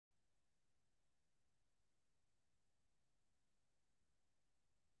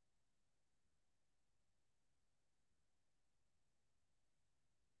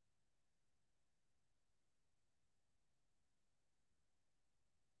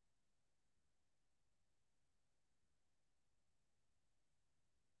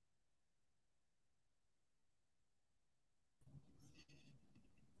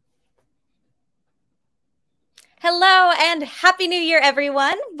Hello and Happy New Year,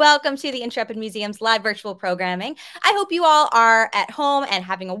 everyone. Welcome to the Intrepid Museum's live virtual programming. I hope you all are at home and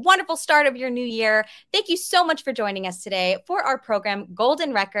having a wonderful start of your new year. Thank you so much for joining us today for our program,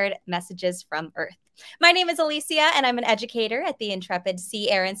 Golden Record Messages from Earth. My name is Alicia, and I'm an educator at the Intrepid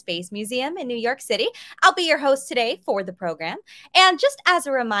Sea, Air, and Space Museum in New York City. I'll be your host today for the program. And just as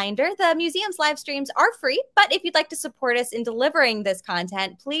a reminder, the museum's live streams are free, but if you'd like to support us in delivering this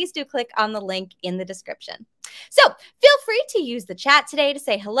content, please do click on the link in the description. So feel free to use the chat today to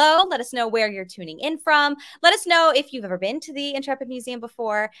say hello. Let us know where you're tuning in from. Let us know if you've ever been to the Intrepid Museum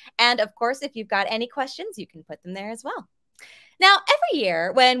before. And of course, if you've got any questions, you can put them there as well. Now, every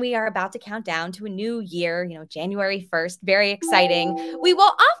year when we are about to count down to a new year, January 1st, very exciting, we will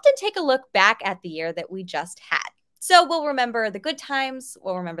often take a look back at the year that we just had. So we'll remember the good times,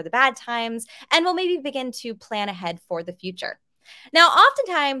 we'll remember the bad times, and we'll maybe begin to plan ahead for the future. Now,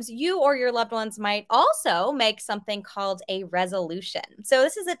 oftentimes you or your loved ones might also make something called a resolution. So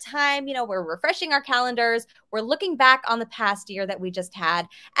this is a time, we're refreshing our calendars, we're looking back on the past year that we just had,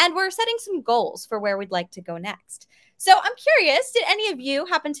 and we're setting some goals for where we'd like to go next. So I'm curious, did any of you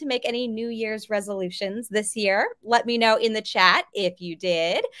happen to make any New Year's resolutions this year? Let me know in the chat if you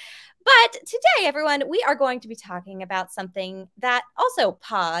did. But today, everyone, we are going to be talking about something that also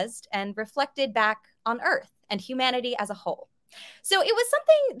paused and reflected back on Earth and humanity as a whole. So it was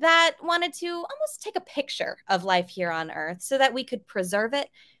something that wanted to almost take a picture of life here on Earth so that we could preserve it,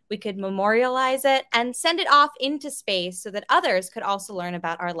 we could memorialize it, and send it off into space so that others could also learn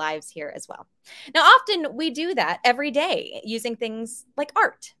about our lives here as well. Now, often we do that every day using things like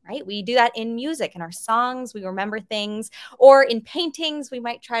art, right? We do that in music, in our songs, we remember things, or in paintings, we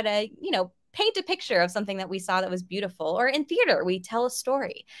might try to, paint a picture of something that we saw that was beautiful, or in theater, we tell a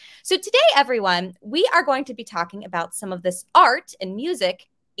story. So today, everyone, we are going to be talking about some of this art and music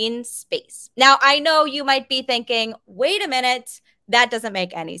in space. Now, I know you might be thinking, wait a minute, that doesn't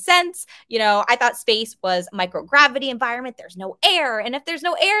make any sense. I thought space was a microgravity environment. There's no air. And if there's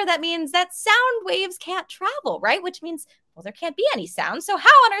no air, that means that sound waves can't travel, right? Which means, well, there can't be any sound. So how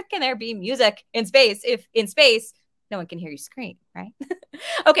on earth can there be music in space if in space no one can hear you scream, right?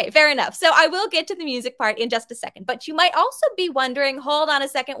 Okay, fair enough. So I will get to the music part in just a second. But you might also be wondering, hold on a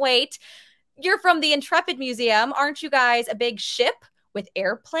second, wait. You're from the Intrepid Museum. Aren't you guys a big ship with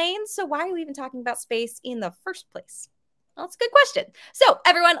airplanes? So why are we even talking about space in the first place? Well, that's a good question. So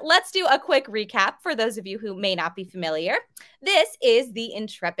everyone, let's do a quick recap for those of you who may not be familiar. This is the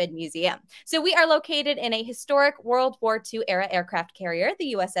Intrepid Museum. So we are located in a historic World War II era aircraft carrier,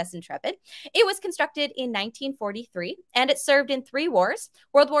 the USS Intrepid. It was constructed in 1943, and it served in 3 wars: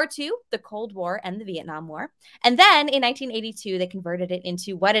 World War II, the Cold War, and the Vietnam War. And then in 1982, they converted it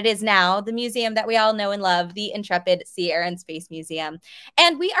into what it is now, the museum that we all know and love, the Intrepid Sea, Air, and Space Museum.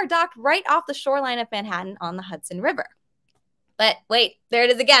 And we are docked right off the shoreline of Manhattan on the Hudson River. But wait, there it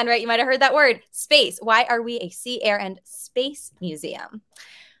is again, right? You might have heard that word, space. Why are we a sea, air, and space museum?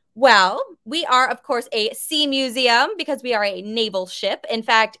 Well, we are, of course, a sea museum because we are a naval ship. In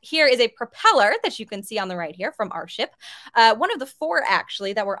fact, here is a propeller that you can see on the right here from our ship. One of the 4,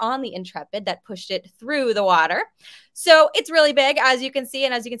 actually, that were on the Intrepid that pushed it through the water. So it's really big, as you can see.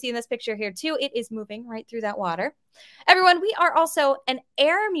 And as you can see in this picture here, too, it is moving right through that water. Everyone, we are also an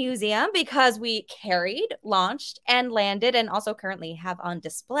air museum because we carried, launched, and landed, and also currently have on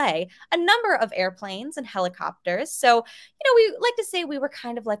display a number of airplanes and helicopters. So, we like to say we were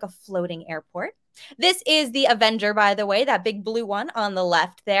kind of like a floating airport. This is the Avenger, by the way, that big blue one on the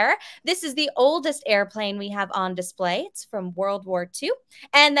left there. This is the oldest airplane we have on display. It's from World War II.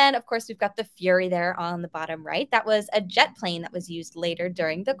 And then, of course, we've got the Fury there on the bottom right. That was a jet plane that was used later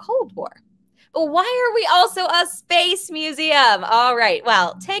during the Cold War. But why are we also a space museum? All right,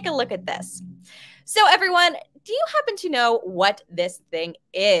 well, take a look at this. So everyone, do you happen to know what this thing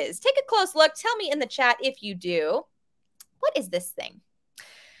is? Take a close look. Tell me in the chat if you do. What is this thing?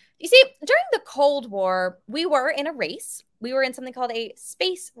 You see, during the Cold War, we were in a race. We were in something called a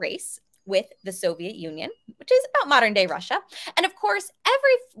space race with the Soviet Union, which is about modern day Russia. And of course,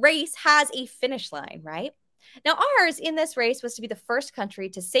 every race has a finish line, right? Now, ours in this race was to be the first country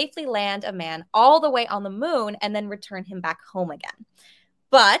to safely land a man all the way on the moon and then return him back home again.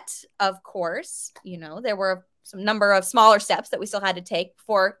 But, of course, there were some number of smaller steps that we still had to take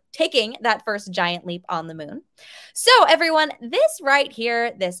before taking that first giant leap on the moon. So everyone, this right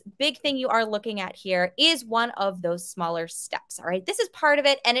here, this big thing you are looking at here is one of those smaller steps, all right? This is part of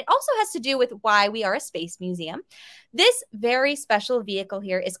it, and it also has to do with why we are a space museum. This very special vehicle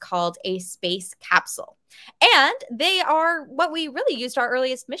here is called a space capsule. And they are what we really used our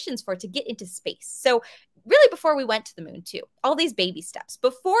earliest missions for, to get into space. So really before we went to the moon too. All these baby steps.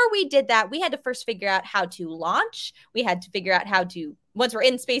 Before we did that, we had to first figure out how to launch. We had to figure out how to, once we're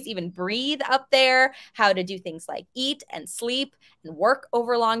in space, even breathe up there, how to do things like eat and sleep and work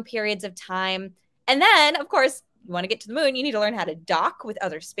over long periods of time. And then, of course, you want to get to the moon, you need to learn how to dock with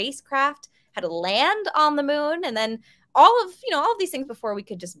other spacecraft, how to land on the moon, and then all of these things before we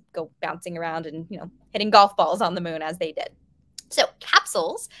could just go bouncing around and, hitting golf balls on the moon as they did. So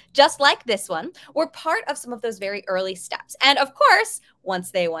capsules, just like this one, were part of some of those very early steps. And of course,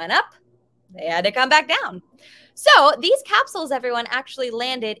 once they went up, they had to come back down. So these capsules, everyone, actually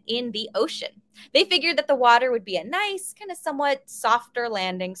landed in the ocean. They figured that the water would be a nice, kind of somewhat softer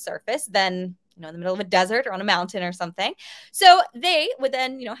landing surface than in the middle of a desert or on a mountain or something. So they would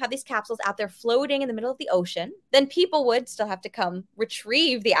then, have these capsules out there floating in the middle of the ocean. Then people would still have to come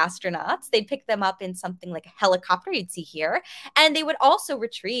retrieve the astronauts. They'd pick them up in something like a helicopter you'd see here. And they would also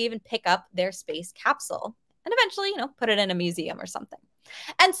retrieve and pick up their space capsule and eventually, put it in a museum or something.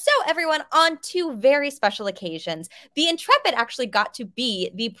 And so, everyone, on two very special occasions, the Intrepid actually got to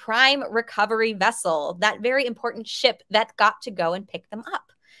be the prime recovery vessel, that very important ship that got to go and pick them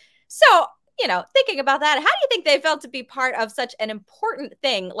up. So, thinking about that, how do you think they felt to be part of such an important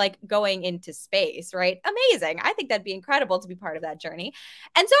thing like going into space, right? Amazing. I think that'd be incredible to be part of that journey.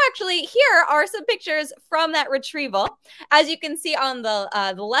 And so actually, here are some pictures from that retrieval. As you can see on the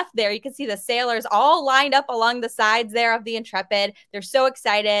left there, you can see the sailors all lined up along the sides there of the Intrepid. They're so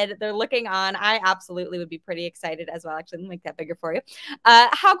excited. They're looking on. I absolutely would be pretty excited as well. Actually, let me make that bigger for you.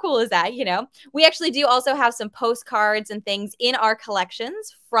 How cool is that? We actually do also have some postcards and things in our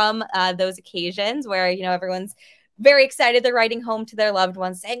collections from those occasions where, everyone's very excited. They're writing home to their loved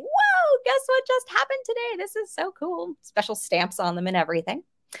ones saying, whoa, guess what just happened today? This is so cool. Special stamps on them and everything.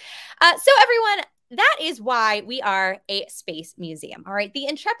 So everyone, that is why we are a space museum. All right. The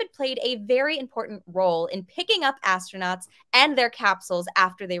Intrepid played a very important role in picking up astronauts and their capsules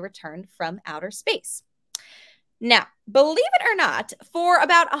after they returned from outer space. Now, believe it or not, for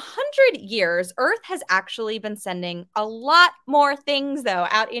about 100 years, Earth has actually been sending a lot more things, though,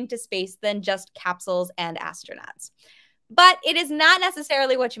 out into space than just capsules and astronauts. But it is not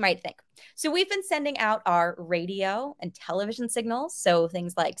necessarily what you might think. So we've been sending out our radio and television signals, so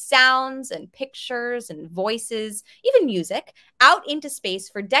things like sounds and pictures and voices, even music, out into space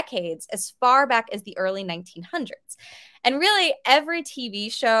for decades, as far back as the early 1900s. And really, every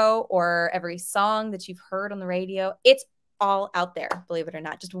TV show or every song that you've heard on the radio, it's all out there, believe it or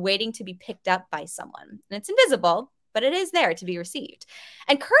not, just waiting to be picked up by someone. And it's invisible, but it is there to be received.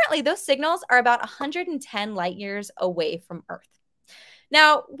 And currently, those signals are about 110 light years away from Earth.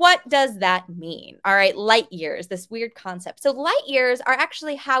 Now, what does that mean? All right, light years, this weird concept. So light years are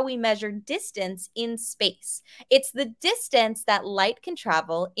actually how we measure distance in space. It's the distance that light can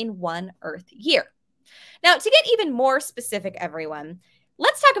travel in one Earth year. Now, to get even more specific, everyone,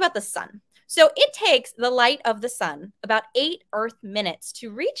 let's talk about the sun. So it takes the light of the sun about 8 Earth minutes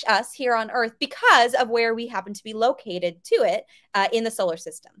to reach us here on Earth because of where we happen to be located to it in the solar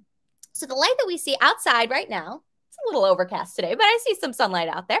system. So the light that we see outside right now, it's a little overcast today, but I see some sunlight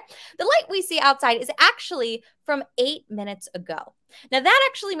out there. The light we see outside is actually from 8 minutes ago. Now, that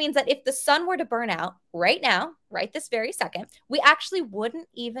actually means that if the sun were to burn out right now, right this very second, we actually wouldn't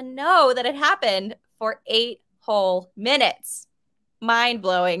even know that it happened for 8 whole minutes.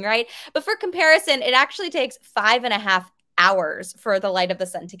 Mind-blowing, right? But for comparison, it actually takes 5.5 hours for the light of the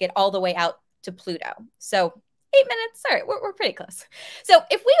sun to get all the way out to Pluto. So 8 minutes, all right, we're pretty close. So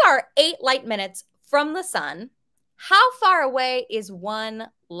if we are 8 light minutes from the sun, how far away is 1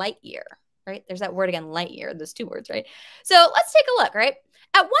 light year, right? There's that word again, light year. There's 2 words, right? So let's take a look, right?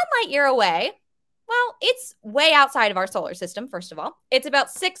 At 1 light year away, well, it's way outside of our solar system, first of all. It's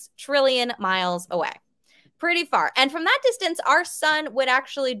about 6 trillion miles away. Pretty far. And from that distance, our sun would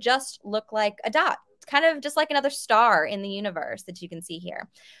actually just look like a dot. It's kind of just like another star in the universe that you can see here.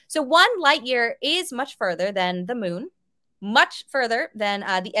 So 1 light year is much further than the moon, much further than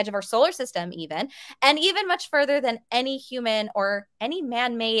the edge of our solar system even, and even much further than any human or any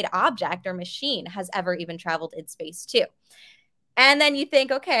man-made object or machine has ever even traveled in space too. And then you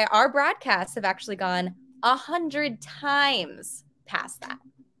think, okay, our broadcasts have actually gone 100 times past that.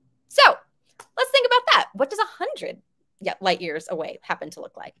 So let's think about that. What does 100 light years away happen to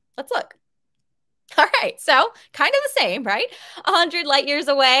look like? Let's look. All right, so kind of the same, right? 100 light years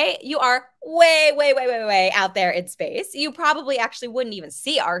away, you are way, way, way, way, way out there in space. You probably actually wouldn't even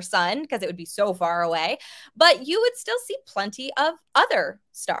see our sun because it would be so far away, but you would still see plenty of other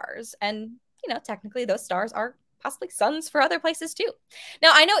stars. And, technically those stars are possibly suns for other places too.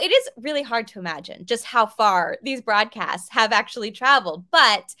 Now, I know it is really hard to imagine just how far these broadcasts have actually traveled,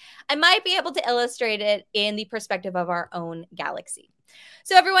 but I might be able to illustrate it in the perspective of our own galaxy.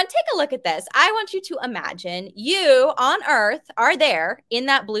 So everyone, take a look at this. I want you to imagine you on Earth are there in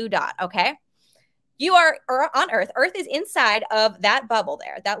that blue dot, okay? You are on Earth. Earth is inside of that bubble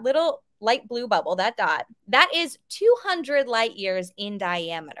there, that little light blue bubble, that dot. That is 200 light years in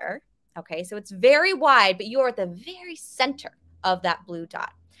diameter. Okay, so it's very wide, but you are at the very center of that blue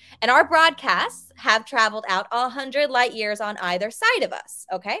dot. And our broadcasts have traveled out 100 light years on either side of us.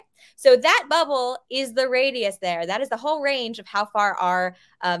 Okay, so that bubble is the radius there. That is the whole range of how far our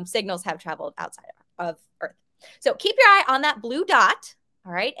signals have traveled outside of Earth. So keep your eye on that blue dot,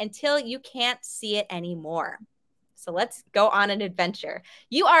 all right, until you can't see it anymore. So let's go on an adventure.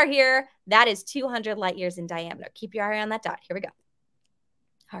 You are here. That is 200 light years in diameter. Keep your eye on that dot. Here we go.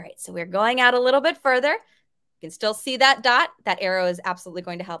 All right, so we're going out a little bit further. You can still see that dot. That arrow is absolutely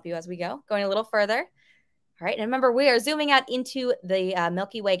going to help you as we go. Going a little further. All right, and remember, we are zooming out into the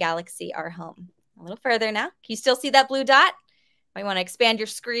Milky Way galaxy, our home. A little further now. Can you still see that blue dot? Might want to expand your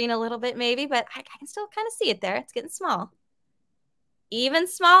screen a little bit maybe, but I can still kind of see it there. It's getting small. Even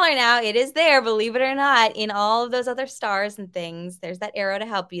smaller now. It is there, believe it or not, in all of those other stars and things. There's that arrow to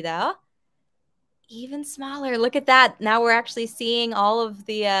help you, though. Even smaller. Look at that. Now we're actually seeing all of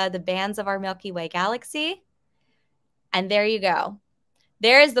the bands of our Milky Way galaxy. And there you go.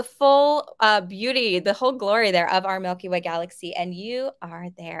 There is the full beauty, the whole glory there of our Milky Way galaxy. And you are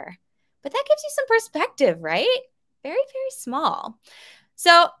there. But that gives you some perspective, right? Very, very small. So,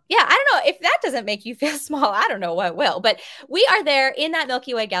 yeah, I don't know. If that doesn't make you feel small, I don't know what will. But we are there in that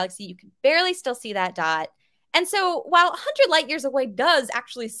Milky Way galaxy. You can barely still see that dot. And so while 100 light years away does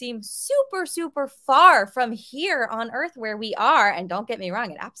actually seem super, super far from here on Earth where we are, and don't get me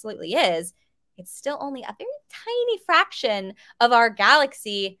wrong, it absolutely is, it's still only a very tiny fraction of our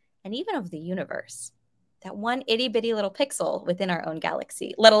galaxy and even of the universe. That one itty bitty little pixel within our own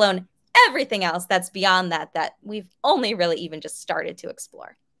galaxy, let alone everything else that's beyond that, that we've only really even just started to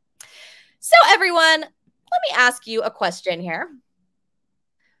explore. So everyone, let me ask you a question here.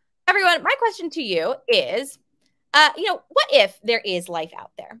 Everyone, my question to you is, what if there is life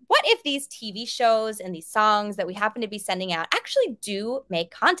out there? What if these TV shows and these songs that we happen to be sending out actually do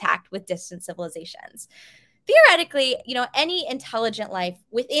make contact with distant civilizations? Theoretically, any intelligent life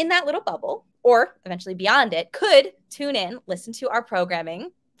within that little bubble, or eventually beyond it, could tune in, listen to our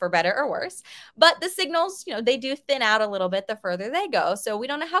programming, for better or worse. But the signals, they do thin out a little bit the further they go. So we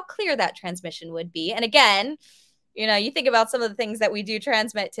don't know how clear that transmission would be. And again, you think about some of the things that we do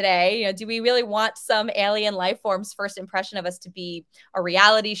transmit today. Do we really want some alien life form's first impression of us to be a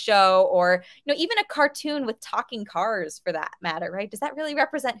reality show or, even a cartoon with talking cars for that matter, right? Does that really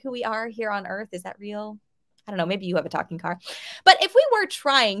represent who we are here on Earth? Is that real? I don't know. Maybe you have a talking car. But if we were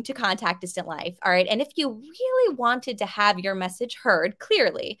trying to contact distant life, all right, and if you really wanted to have your message heard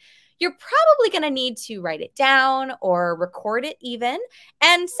clearly, you're probably going to need to write it down or record it even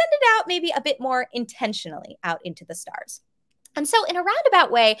and send it out maybe a bit more intentionally out into the stars. And so in a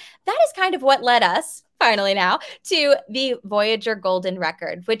roundabout way, that is kind of what led us, finally now, to the Voyager Golden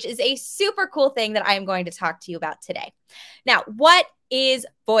Record, which is a super cool thing that I am going to talk to you about today. Now, what is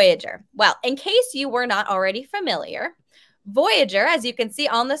Voyager? Well, in case you were not already familiar, Voyager, as you can see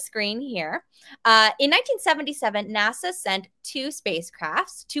on the screen here, in 1977, NASA sent two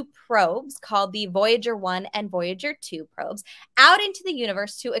spacecrafts, two probes called the Voyager 1 and Voyager 2 probes out into the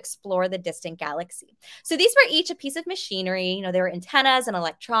universe to explore the distant galaxy. So these were each a piece of machinery, there were antennas and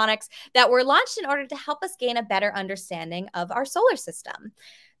electronics that were launched in order to help us gain a better understanding of our solar system.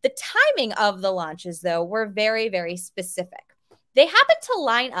 The timing of the launches, though, were very, very specific. They happen to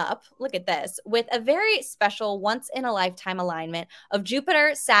line up, look at this, with a very special once-in-a-lifetime alignment of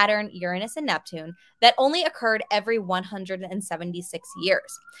Jupiter, Saturn, Uranus, and Neptune that only occurred every 176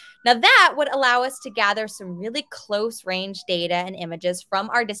 years. Now, that would allow us to gather some really close-range data and images from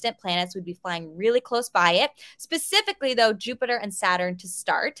our distant planets. We'd be flying really close by it, specifically, though, Jupiter and Saturn to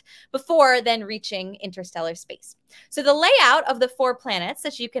start, before then reaching interstellar space. So the layout of the 4 planets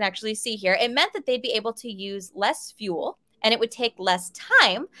that you can actually see here, it meant that they'd be able to use less fuel, and it would take less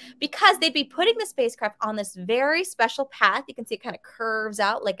time because they'd be putting the spacecraft on this very special path. You can see it kind of curves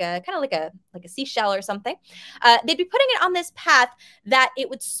out like a seashell or something. They'd be putting it on this path that it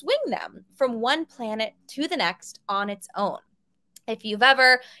would swing them from one planet to the next on its own. If you've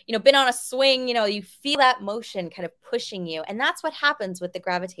ever, been on a swing, you feel that motion kind of pushing you. And that's what happens with the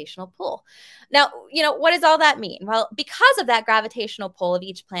gravitational pull. Now, what does all that mean? Well, because of that gravitational pull of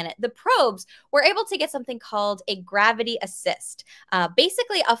each planet, the probes were able to get something called a gravity assist.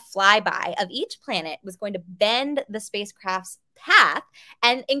 Basically, a flyby of each planet was going to bend the spacecraft's path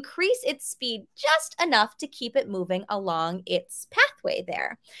and increase its speed just enough to keep it moving along its pathway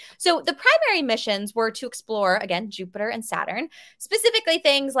there. So the primary missions were to explore, again, Jupiter and Saturn, specifically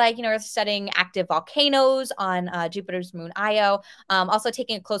things like, studying active volcanoes on Jupiter's moon Io, also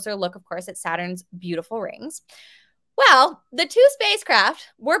taking a closer look, of course, at Saturn's beautiful rings. Well, the two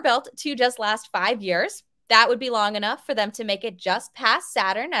spacecraft were built to just last 5 years. That would be long enough for them to make it just past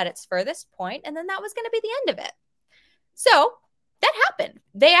Saturn at its furthest point, and then that was going to be the end of it. So that happened.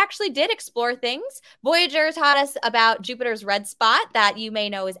 They actually did explore things. Voyager taught us about Jupiter's red spot that you may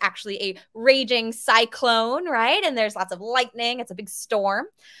know is actually a raging cyclone, right? And there's lots of lightning. It's a big storm.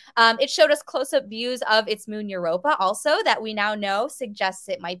 It showed us close-up views of its moon Europa also that we now know suggests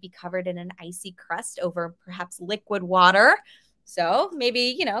it might be covered in an icy crust over perhaps liquid water. So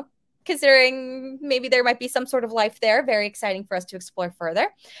maybe, considering maybe there might be some sort of life there. Very exciting for us to explore further.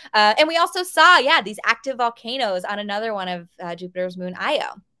 And we also saw, these active volcanoes on another one of Jupiter's moon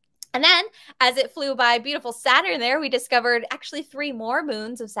Io. And then as it flew by beautiful Saturn there, we discovered actually 3 more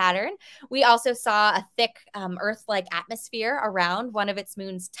moons of Saturn. We also saw a thick Earth-like atmosphere around one of its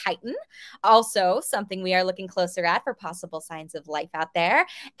moons, Titan. Also something we are looking closer at for possible signs of life out there.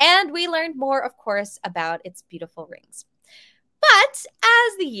 And we learned more, of course, about its beautiful rings. But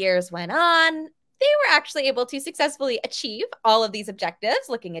as the years went on, they were actually able to successfully achieve all of these objectives,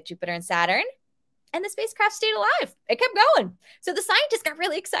 looking at Jupiter and Saturn, and the spacecraft stayed alive. It kept going. So the scientists got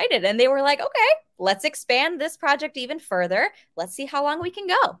really excited, and they were like, okay, let's expand this project even further. Let's see how long we can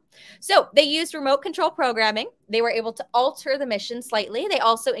go. So they used remote control programming. They were able to alter the mission slightly. They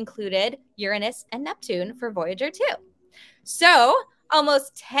also included Uranus and Neptune for Voyager 2. So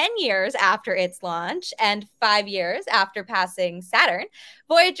almost 10 years after its launch and 5 years after passing Saturn,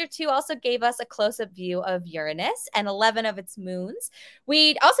 Voyager 2 also gave us a close-up view of Uranus and 11 of its moons.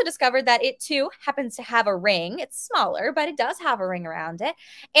 We also discovered that it, too, happens to have a ring. It's smaller, but it does have a ring around it.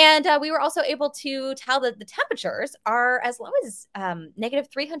 And we were also able to tell that the temperatures are as low as negative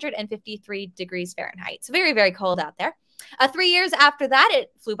 353 degrees Fahrenheit. So very, very cold out there. 3 years after that,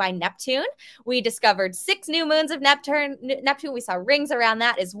 it flew by Neptune. We discovered 6 new moons of Neptune. We saw rings around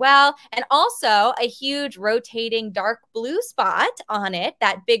that as well. And also a huge rotating dark blue spot on it,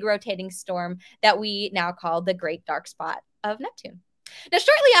 that big rotating storm that we now call the Great Dark Spot of Neptune. Now,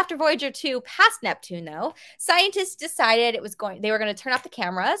 shortly after Voyager 2 passed Neptune, though, scientists decided they were going to turn off the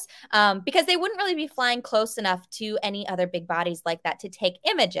cameras because they wouldn't really be flying close enough to any other big bodies like that to take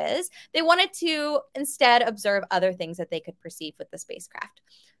images. They wanted to instead observe other things that they could perceive with the spacecraft.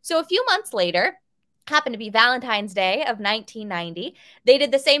 So a few months later, happened to be Valentine's Day of 1990, they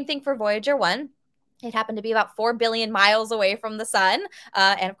did the same thing for Voyager 1. It happened to be about 4 billion miles away from the sun,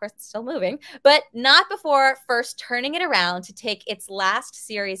 and of course, it's still moving, but not before first turning it around to take its last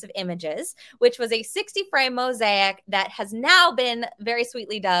series of images, which was a 60-frame mosaic that has now been very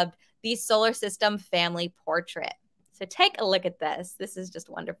sweetly dubbed the Solar System Family Portrait. So take a look at this. This is just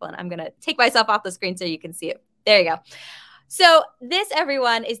wonderful, and I'm going to take myself off the screen so you can see it. There you go. So this,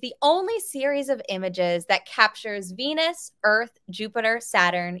 everyone, is the only series of images that captures Venus, Earth, Jupiter,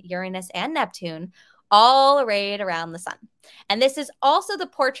 Saturn, Uranus, and Neptune, all arrayed around the sun. And this is also the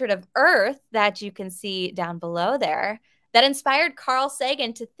portrait of Earth that you can see down below there that inspired Carl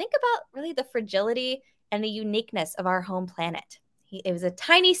Sagan to think about really the fragility and the uniqueness of our home planet. It was a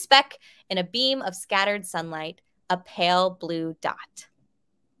tiny speck in a beam of scattered sunlight, a pale blue dot.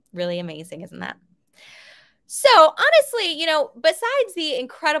 Really amazing, isn't that? So honestly, besides the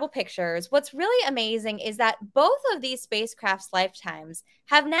incredible pictures, what's really amazing is that both of these spacecraft's lifetimes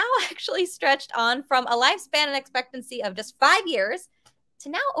have now actually stretched on from a lifespan and expectancy of just 5 years to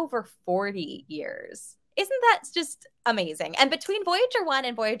now over 40 years. Isn't that just amazing? And between Voyager 1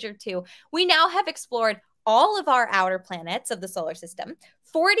 and Voyager 2, we now have explored all of our outer planets of the solar system,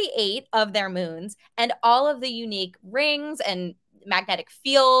 48 of their moons, and all of the unique rings and magnetic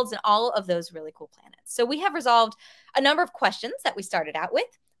fields and all of those really cool planets. So we have resolved a number of questions that we started out with.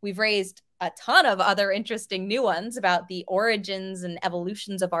 We've raised a ton of other interesting new ones about the origins and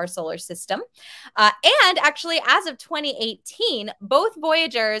evolutions of our solar system. And actually, as of 2018, both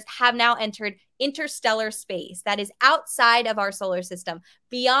Voyagers have now entered interstellar space that is outside of our solar system,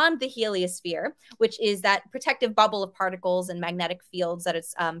 beyond the heliosphere, which is that protective bubble of particles and magnetic fields that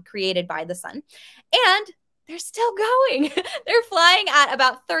is created by the sun. And they're still going. They're flying at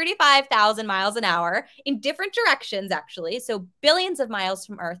about 35,000 miles an hour in different directions, actually. So billions of miles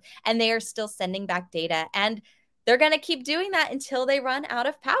from Earth, and they are still sending back data. And they're going to keep doing that until they run out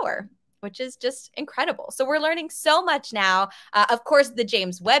of power, which is just incredible. So we're learning so much now. Of course, the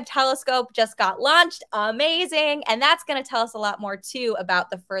James Webb Telescope just got launched. Amazing. And that's going to tell us a lot more, too, about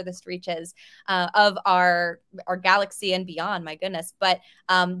the furthest reaches of our galaxy and beyond. My goodness. But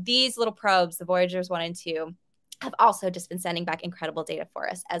these little probes, the Voyagers 1 and 2, have also just been sending back incredible data for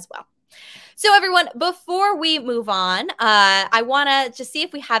us as well. So everyone, before we move on, I want to just see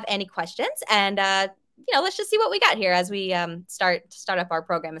if we have any questions, and let's just see what we got here as we start up our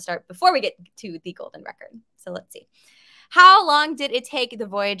program and before we get to the golden record. So let's see. How long did it take the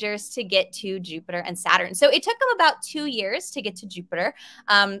Voyagers to get to Jupiter and Saturn? So it took them about 2 years to get to Jupiter.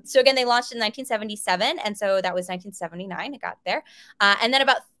 So again, they launched in 1977, and so that was 1979. It got there, and then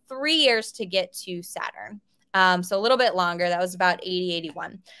about 3 years to get to Saturn. So a little bit longer. That was about 80,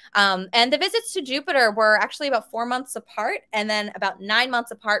 81. And the visits to Jupiter were actually about 4 months apart, and then about 9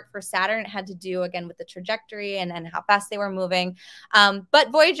 months apart for Saturn. It had to do, again, with the trajectory and how fast they were moving.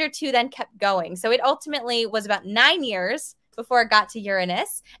 But Voyager 2 then kept going. So it ultimately was about 9 years before it got to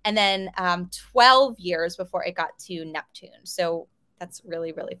Uranus, and then 12 years before it got to Neptune. So that's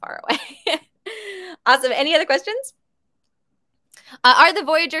really, really far away. Awesome. Any other questions? Are the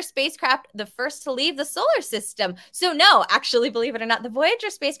Voyager spacecraft the first to leave the solar system? So no, actually, believe it or not, the Voyager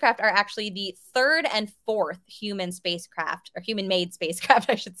spacecraft are actually the third and fourth human spacecraft, or human-made spacecraft,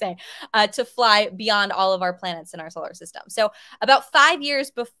 I should say, to fly beyond all of our planets in our solar system. So about 5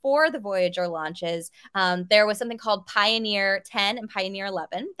 years before the Voyager launches, there was something called Pioneer 10 and Pioneer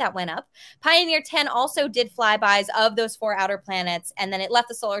 11 that went up. Pioneer 10 also did flybys of those 4 outer planets, and then it left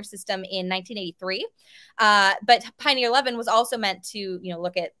the solar system in 1983. But Pioneer 11 was also meant to,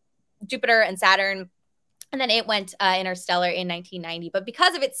 look at Jupiter and Saturn, and then it went interstellar in 1990. But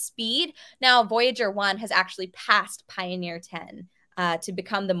because of its speed, now Voyager 1 has actually passed Pioneer 10 to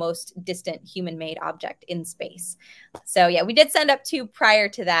become the most distant human-made object in space. So yeah, we did send up 2 prior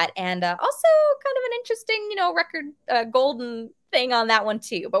to that, and also kind of an interesting, record golden thing on that one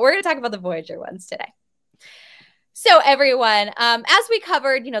too. But we're going to talk about the Voyager ones today. So everyone, as we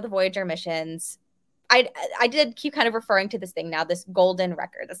covered, the Voyager missions, I did keep kind of referring to this thing now, this golden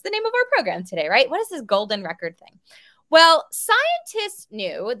record. That's the name of our program today, right? What is this golden record thing? Well, scientists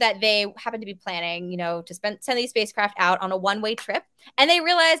knew that they happened to be planning, to send these spacecraft out on a one-way trip. And they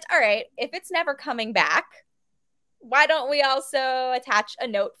realized, all right, if it's never coming back, why don't we also attach a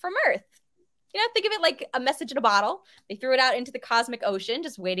note from Earth? Think of it like a message in a bottle. They threw it out into the cosmic ocean,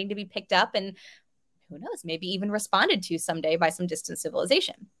 just waiting to be picked up, and who knows, maybe even responded to someday by some distant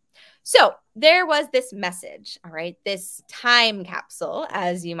civilization. So there was this message, all right, this time capsule,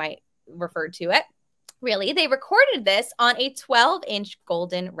 as you might refer to it. Really, they recorded this on a 12-inch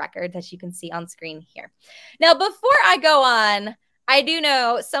golden record that you can see on screen here. Now, before I go on, I do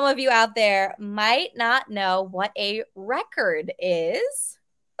know some of you out there might not know what a record is.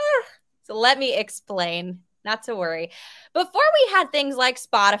 So let me explain, not to worry. Before we had things like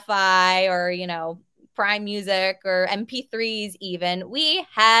Spotify or, Prime Music or MP3s even, we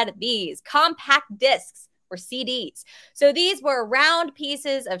had these compact discs or CDs. So these were round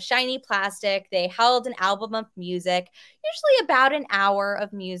pieces of shiny plastic. They held an album of music, usually about an hour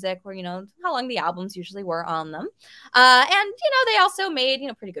of music, or, how long the albums usually were on them. And, they also made,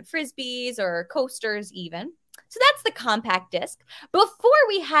 pretty good Frisbees or coasters even. So that's the compact disc. Before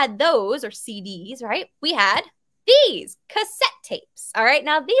we had those, or CDs, right, we had these cassette tapes. All right.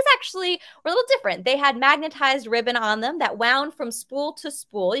 Now, these actually were a little different. They had magnetized ribbon on them that wound from spool to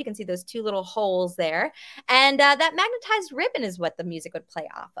spool. You can see those 2 little holes there. And that magnetized ribbon is what the music would play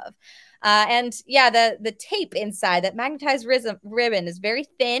off of. And yeah, the tape inside, that magnetized ribbon, is very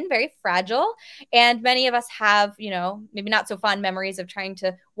thin, very fragile. And many of us have, maybe not so fond memories of trying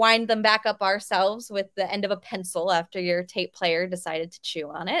to wind them back up ourselves with the end of a pencil after your tape player decided to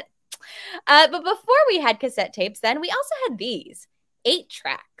chew on it. But before we had cassette tapes, then we also had these 8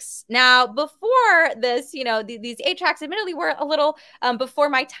 tracks. Now, before this, these 8 tracks admittedly were a little before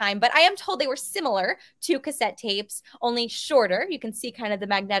my time, but I am told they were similar to cassette tapes, only shorter. You can see kind of the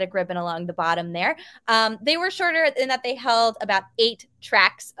magnetic ribbon along the bottom there. They were shorter in that they held about 8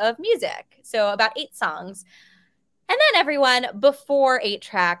 tracks of music, so about 8 songs. And then everyone, before 8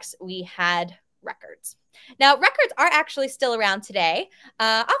 tracks, we had records. Now, records are actually still around today.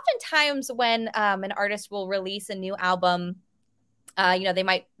 Oftentimes when an artist will release a new album, They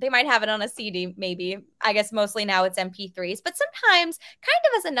might have it on a CD, maybe. I guess mostly now it's MP3s, but sometimes, kind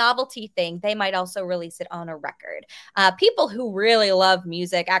of as a novelty thing, they might also release it on a record. People who really love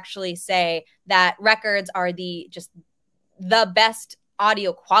music actually say that records are the best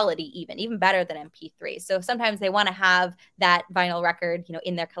audio quality, even better than MP3. So sometimes they want to have that vinyl record,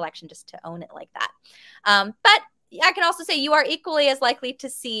 in their collection just to own it like that. But I can also say you are equally as likely to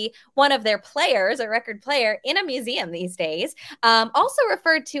see one of their players, a record player, in a museum these days, also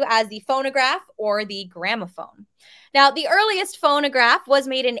referred to as the phonograph or the gramophone. Now, the earliest phonograph was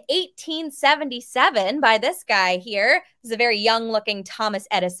made in 1877 by this guy here. This is a very young-looking Thomas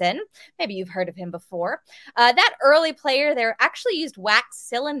Edison. Maybe you've heard of him before. That early player there actually used wax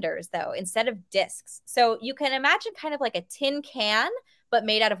cylinders, though, instead of discs. So you can imagine kind of like a tin can, but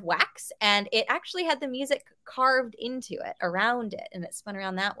made out of wax, and it actually had the music carved into it, around it, and it spun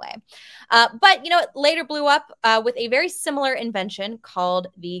around that way. But, it later blew up with a very similar invention called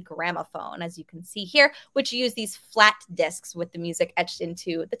the gramophone, as you can see here, which used these flat discs with the music etched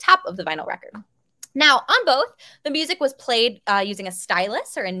into the top of the vinyl record. Now, on both, the music was played using a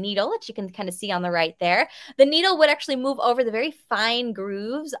stylus or a needle, which you can kind of see on the right there. The needle would actually move over the very fine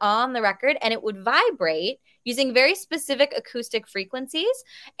grooves on the record, and it would vibrate using very specific acoustic frequencies,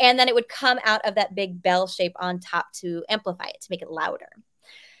 and then it would come out of that big bell shape on top to amplify it, to make it louder.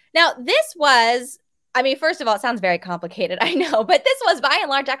 Now, this was, first of all, it sounds very complicated, I know, but this was by and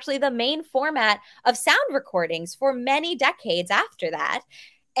large actually the main format of sound recordings for many decades after that.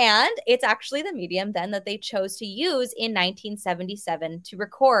 And it's actually the medium then that they chose to use in 1977 to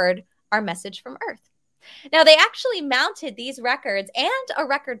record our message from Earth. Now, they actually mounted these records and a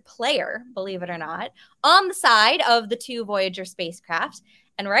record player, believe it or not, on the side of the two Voyager spacecraft.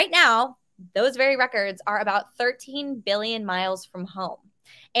 And right now, those very records are about 13 billion miles from home.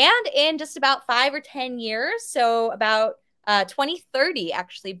 And in just about 5 or 10 years, so about 2030,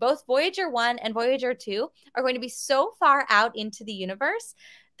 actually, both Voyager 1 and Voyager 2 are going to be so far out into the universe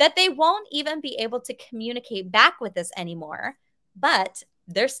that they won't even be able to communicate back with us anymore, but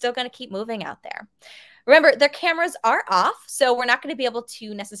they're still going to keep moving out there. Remember, their cameras are off, so we're not going to be able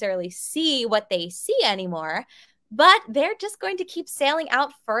to necessarily see what they see anymore, but they're just going to keep sailing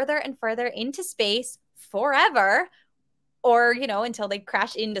out further and further into space forever, or, until they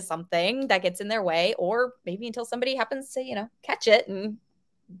crash into something that gets in their way, or maybe until somebody happens to, catch it and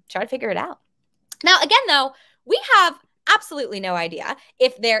try to figure it out. Now, again, though, we have absolutely no idea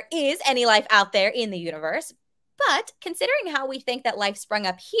if there is any life out there in the universe. But considering how we think that life sprung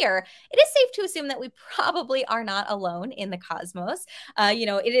up here, it is safe to assume that we probably are not alone in the cosmos.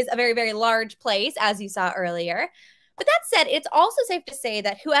 It is a very, very large place, as you saw earlier. But that said, it's also safe to say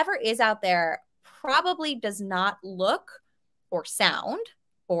that whoever is out there probably does not look or sound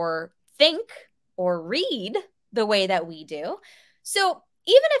or think or read the way that we do. So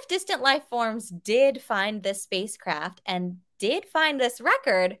even if distant life forms did find this spacecraft and did find this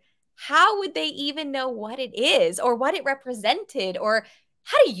record, how would they even know what it is or what it represented or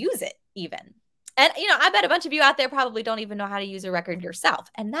how to use it even? And, I bet a bunch of you out there probably don't even know how to use a record yourself,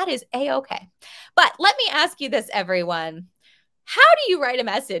 and that is A-okay. But let me ask you this, everyone. How do you write a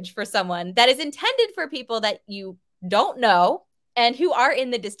message for someone that is intended for people that you don't know and who are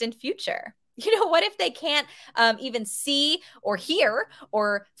in the distant future? What if they can't even see or hear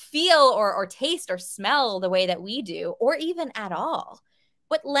or feel or taste or smell the way that we do, or even at all?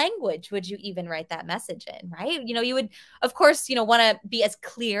 What language would you even write that message in, right? You would, of course, want to be as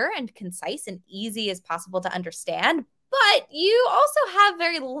clear and concise and easy as possible to understand, but you also have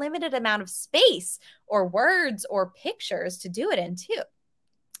very limited amount of space or words or pictures to do it in too.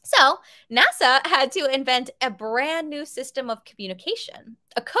 So NASA had to invent a brand new system of communication,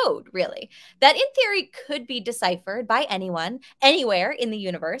 a code, really, that in theory could be deciphered by anyone, anywhere in the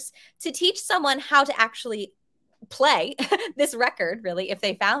universe, to teach someone how to actually play this record, really, if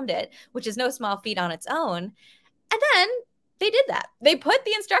they found it, which is no small feat on its own. And then they did that. They put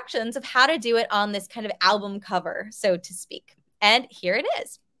the instructions of how to do it on this kind of album cover, so to speak. And here it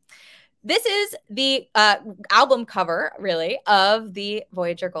is. This is the album cover, really, of the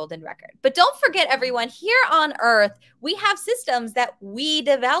Voyager Golden Record. But don't forget, everyone, here on Earth, we have systems that we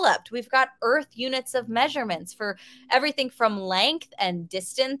developed. We've got Earth units of measurements for everything from length and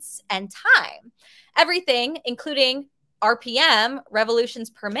distance and time. Everything, including RPM,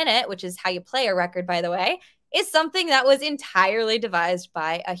 revolutions per minute, which is how you play a record, by the way, is something that was entirely devised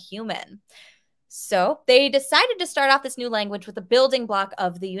by a human. So they decided to start off this new language with the building block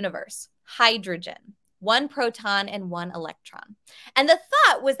of the universe, hydrogen. one proton and one electron. And the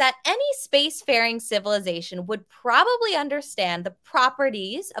thought was that any spacefaring civilization would probably understand the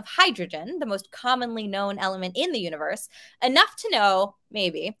properties of hydrogen, the most commonly known element in the universe, enough to know,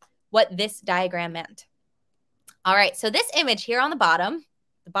 maybe, what this diagram meant. All right, so this image here on the bottom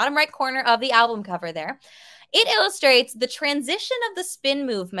right corner of the album cover there, it illustrates the transition of the spin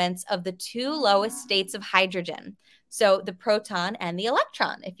movements of the two lowest states of hydrogen. So the proton and the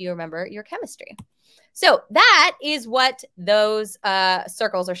electron, if you remember your chemistry. So that is what those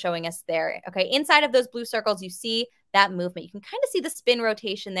circles are showing us there. Okay, inside of those blue circles, you see that movement. You can kind of see the spin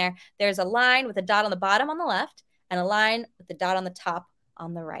rotation there. There's a line with a dot on the bottom on the left and a line with the dot on the top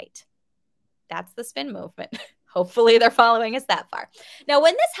on the right. That's the spin movement. Hopefully they're following us that far. Now,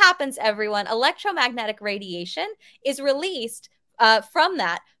 when this happens, everyone, electromagnetic radiation is released from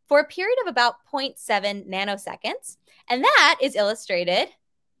that for a period of about 0.7 nanoseconds. And that is illustrated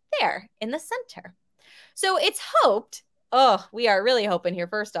there in the center. So it's hoped, we are really hoping here,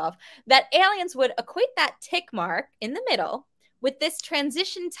 first off, that aliens would equate that tick mark in the middle with this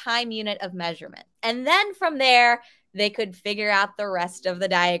transition time unit of measurement. And then from there, they could figure out the rest of the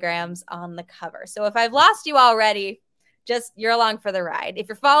diagrams on the cover. So if I've lost you already, just you're along for the ride. If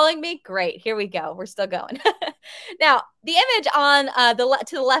you're following me, great. Here we go. We're still going. Now, the image on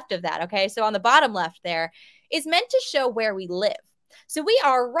to the left of that, okay, so on the bottom left there, is meant to show where we live. So we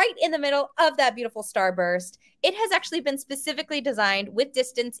are right in the middle of that beautiful starburst. It has actually been specifically designed with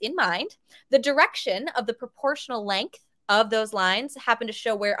distance in mind. The direction of the proportional length of those lines happen to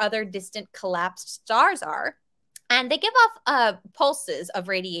show where other distant collapsed stars are. And they give off pulses of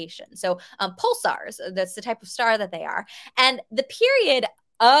radiation. So pulsars, that's the type of star that they are. And the period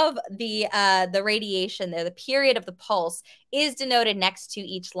of the radiation there, the period of the pulse, is denoted next to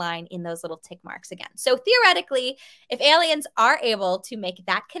each line in those little tick marks again. So theoretically, if aliens are able to make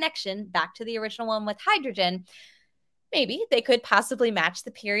that connection back to the original one with hydrogen, maybe they could possibly match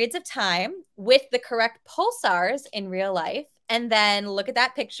the periods of time with the correct pulsars in real life, and then look at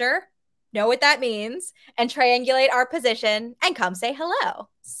that picture, know what that means, and triangulate our position and come say hello.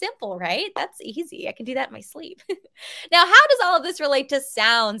 Simple, right? That's easy. I can do that in my sleep. Now, how does all of this relate to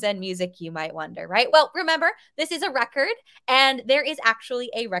sounds and music, you might wonder, right? Well, remember, this is a record, and there is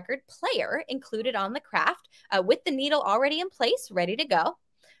actually a record player included on the craft with the needle already in place, ready to go.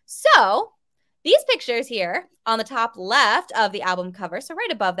 So these pictures here on the top left of the album cover, so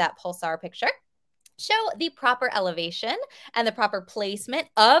right above that pulsar picture, show the proper elevation and the proper placement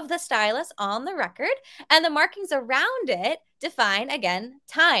of the stylus on the record, and the markings around it define, again,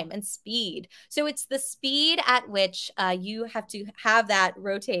 time and speed. So it's the speed at which you have to have that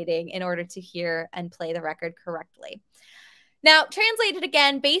rotating in order to hear and play the record correctly. Now, translated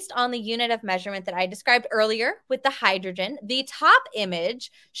again, based on the unit of measurement that I described earlier with the hydrogen, the top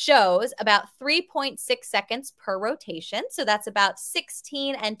image shows about 3.6 seconds per rotation. So that's about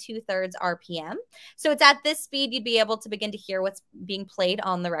 16 2/3 RPM. So it's at this speed you'd be able to begin to hear what's being played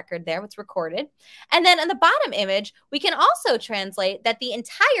on the record there, what's recorded. And then in the bottom image, we can also translate that the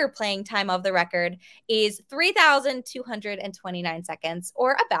entire playing time of the record is 3,229 seconds,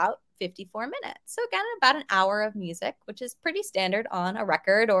 or about 54 minutes. So again, about an hour of music, which is pretty standard on a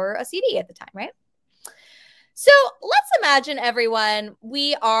record or a CD at the time, right? So let's imagine, everyone,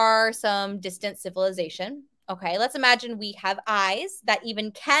 we are some distant civilization. Okay, let's imagine we have eyes that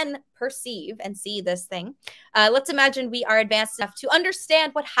even can perceive and see this thing. Let's imagine we are advanced enough to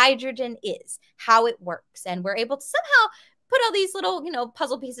understand what hydrogen is, how it works, and we're able to somehow put all these little,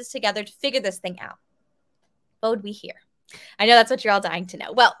 puzzle pieces together to figure this thing out. What would we hear? I know that's what you're all dying to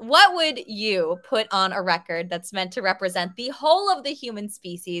know. Well, what would you put on a record that's meant to represent the whole of the human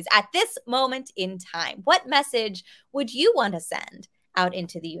species at this moment in time? What message would you want to send out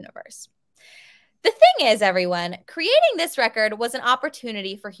into the universe? The thing is, everyone, creating this record was an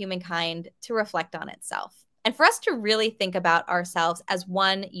opportunity for humankind to reflect on itself and for us to really think about ourselves as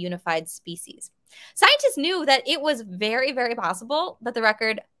one unified species. Scientists knew that it was very, very possible that the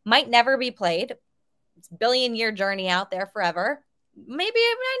record might never be played. It's a billion-year journey out there forever. Maybe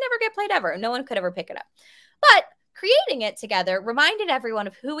it might never get played ever. No one could ever pick it up. But creating it together reminded everyone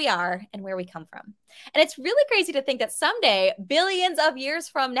of who we are and where we come from. And it's really crazy to think that someday, billions of years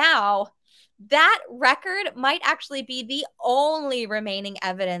from now, that record might actually be the only remaining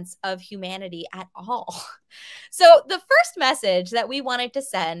evidence of humanity at all. So the first message that we wanted to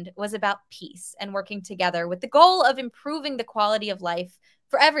send was about peace and working together with the goal of improving the quality of life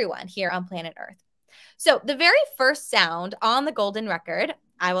for everyone here on planet Earth. So the very first sound on the golden record,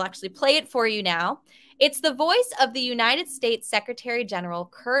 I will actually play it for you now. It's the voice of the United States Secretary General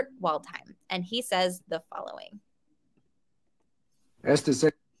Kurt Waldheim, and he says the following.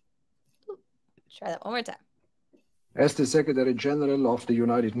 Try that one more time. As the Secretary General of the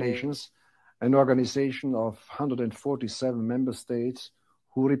United Nations, an organization of 147 member states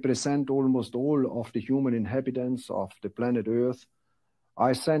who represent almost all of the human inhabitants of the planet Earth,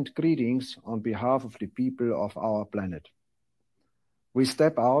 I send greetings on behalf of the people of our planet. We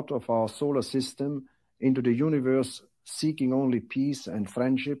step out of our solar system into the universe seeking only peace and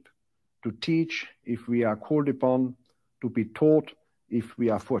friendship, to teach if we are called upon, to be taught if we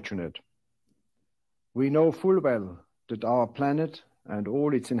are fortunate. We know full well that our planet and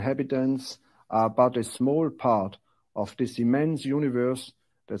all its inhabitants are but a small part of this immense universe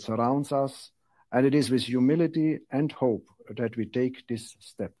that surrounds us, and it is with humility and hope that we take this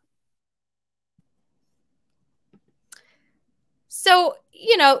step. So,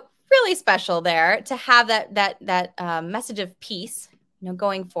 you know, really special there to have that message of peace, you know,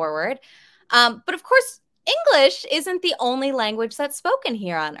 going forward. But of course, English isn't the only language that's spoken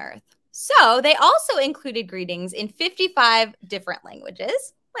here on Earth. So they also included greetings in 55 different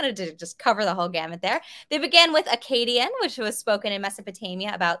languages. Wanted to just cover the whole gamut there. They began with Akkadian, which was spoken in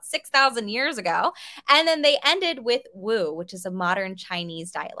Mesopotamia about 6,000 years ago. And then they ended with Wu, which is a modern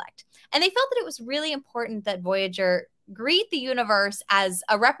Chinese dialect. And they felt that it was really important that Voyager greet the universe as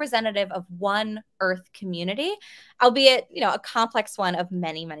a representative of one Earth community, albeit, you know, a complex one of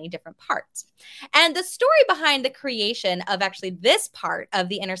many, many different parts. And the story behind the creation of actually this part of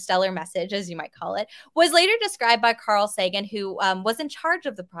the interstellar message, as you might call it, was later described by Carl Sagan, who was in charge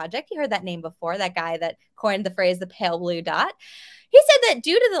of the project. You heard that name before, that guy that coined the phrase, the pale blue dot. He said that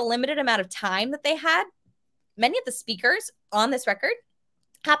due to the limited amount of time that they had, many of the speakers on this record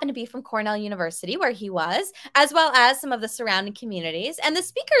happened to be from Cornell University, where he was, as well as some of the surrounding communities. And the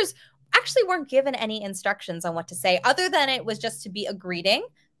speakers actually weren't given any instructions on what to say, other than it was just to be a greeting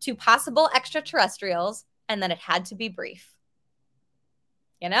to possible extraterrestrials, and then it had to be brief.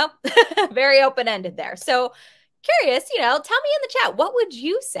 You know, very open-ended there. So curious, you know, tell me in the chat, what would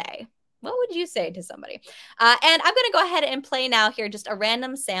you say? What would you say to somebody? And I'm going to go ahead and play now here just a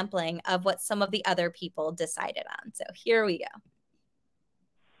random sampling of what some of the other people decided on. So here we go.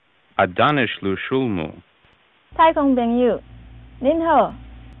 阿丹的路数目。太空朋友，您好，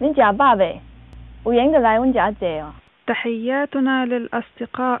您吃饱未？有闲就来阮家坐哦。تحياتنا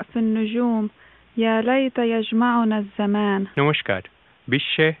للأصدقاء في النجوم يا ليت يجمعنا الزمان. Namaskar.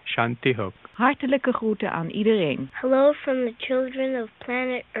 Bishe Shanti Hook. Hartelijke groeten aan iedereen. Hello from the children of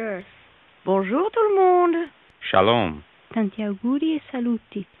planet Earth. Bonjour tout le monde. Shalom. Tanti auguri e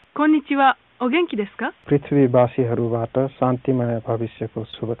saluti. Konnichiwa. O genki desu ka? पृथ्वीवासीहरूबाट शान्तिमय भविष्यको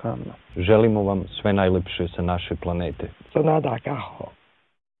शुभकामना. Želimo vam sve najlepše sa naše planete.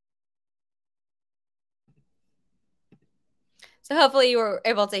 So hopefully you were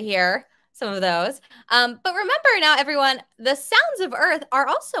able to hear some of those. But remember now, everyone, the sounds of Earth are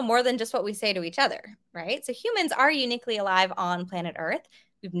also more than just what we say to each other, right? So humans are uniquely alive on planet Earth.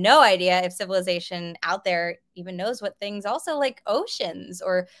 We have no idea if civilization out there even knows what things also like oceans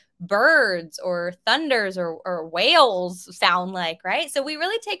or birds or thunders or whales sound like, right? So we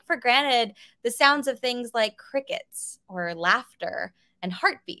really take for granted the sounds of things like crickets or laughter and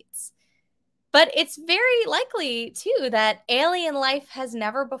heartbeats. But it's very likely, too, that alien life has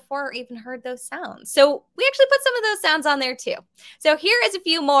never before even heard those sounds. So we actually put some of those sounds on there, too. So here is a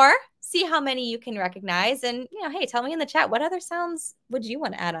few more. See how many you can recognize. And, you know, hey, tell me in the chat, what other sounds would you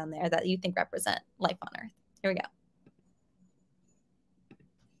want to add on there that you think represent life on Earth? Here we go.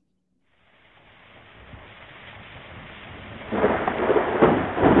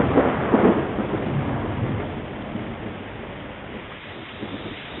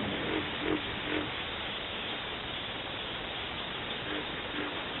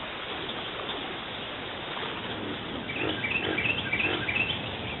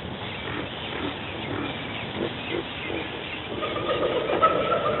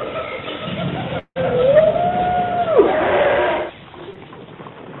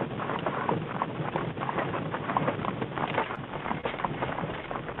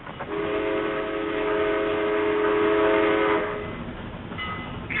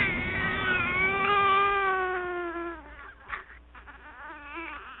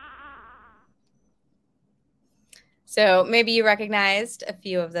 So maybe you recognized a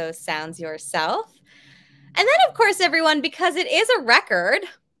few of those sounds yourself. And then, of course, everyone, because it is a record,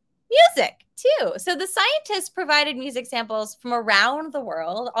 music too. So the scientists provided music samples from around the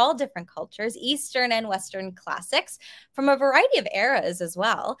world, all different cultures, Eastern and Western classics, from a variety of eras as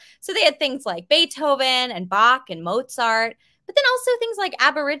well. So they had things like Beethoven and Bach and Mozart, but then also things like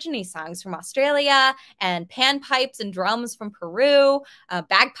Aborigine songs from Australia and panpipes and drums from Peru,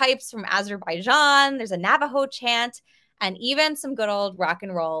 bagpipes from Azerbaijan. There's a Navajo chant, and even some good old rock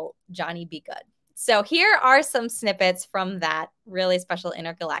and roll Johnny B. Good. So here are some snippets from that really special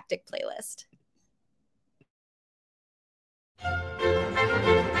intergalactic playlist.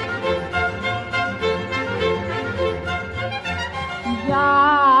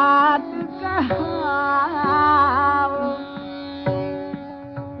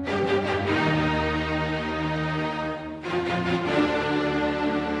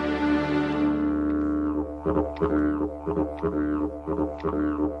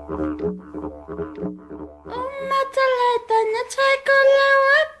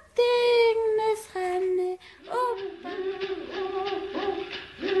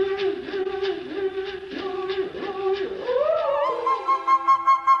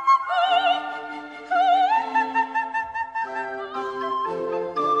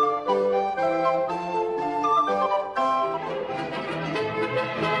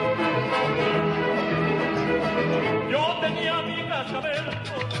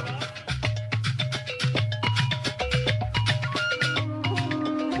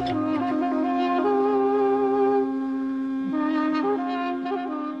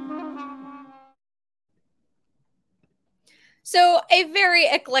 So a very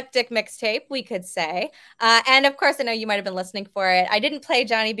eclectic mixtape, we could say. And of course, I know you might have been listening for it. I didn't play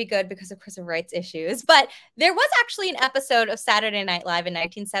Johnny Be Good because of course of rights issues, but there was actually an episode of Saturday Night Live in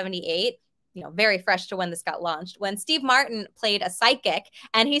 1978, very fresh to when this got launched, when Steve Martin played a psychic,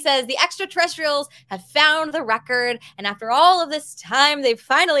 and he says the extraterrestrials have found the record, and after all of this time, they've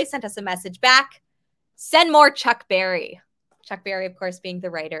finally sent us a message back. Send more Chuck Berry. Chuck Berry, of course, being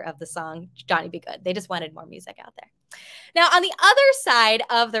the writer of the song Johnny Be Good. They just wanted more music out there. Now, on the other side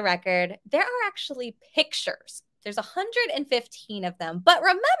of the record, there are actually pictures. There's 115 of them. But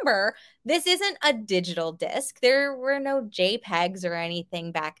remember, this isn't a digital disc. There were no JPEGs or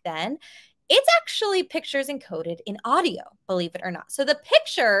anything back then. It's actually pictures encoded in audio, believe it or not. So the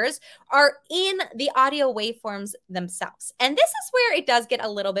pictures are in the audio waveforms themselves. And this is where it does get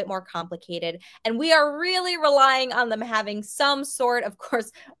a little bit more complicated. And we are really relying on them having some sort, of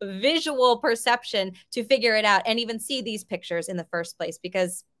course, visual perception to figure it out and even see these pictures in the first place.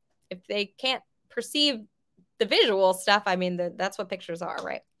 Because if they can't perceive the visual stuff, I mean, that's what pictures are,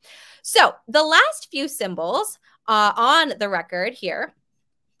 right? So the last few symbols on the record here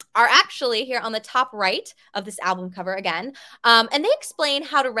are actually here on the top right of this album cover again. And they explain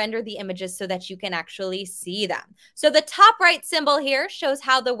how to render the images so that you can actually see them. So the top right symbol here shows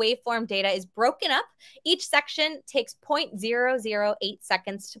how the waveform data is broken up. Each section takes 0.008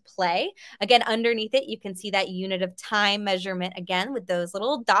 seconds to play. Again, underneath it, you can see that unit of time measurement again with those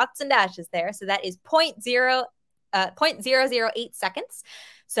little dots and dashes there. So that is 0.008 seconds.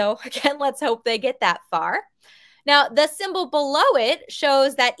 So again, let's hope they get that far. Now, the symbol below it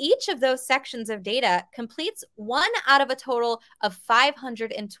shows that each of those sections of data completes one out of a total of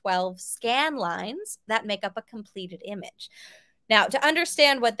 512 scan lines that make up a completed image. Now, to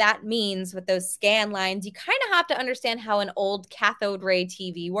understand what that means with those scan lines, you kind of have to understand how an old cathode ray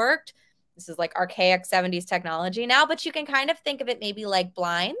TV worked. This is like archaic 70s technology now, but you can kind of think of it maybe like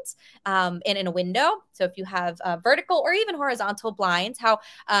blinds in a window. So if you have vertical or even horizontal blinds,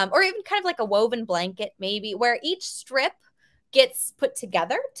 or even kind of like a woven blanket maybe, where each strip gets put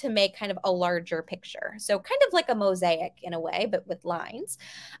together to make kind of a larger picture. So kind of like a mosaic in a way, but with lines.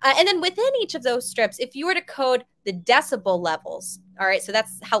 And then within each of those strips, if you were to code the decibel levels, all right, so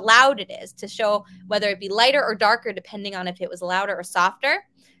that's how loud it is to show whether it be lighter or darker, depending on if it was louder or softer,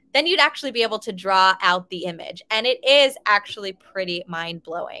 then you'd actually be able to draw out the image. And it is actually pretty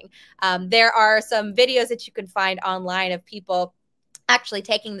mind-blowing. There are some videos that you can find online of people actually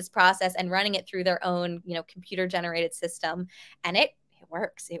taking this process and running it through their own, computer-generated system. And it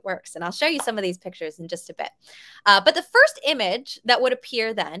works. It works. And I'll show you some of these pictures in just a bit. But the first image that would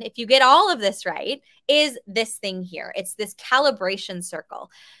appear then, if you get all of this right, is this thing here. It's this calibration circle.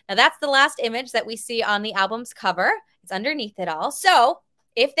 Now, that's the last image that we see on the album's cover. It's underneath it all. So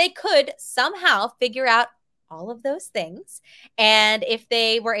if they could somehow figure out all of those things, and if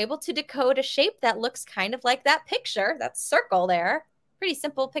they were able to decode a shape that looks kind of like that picture, that circle there, pretty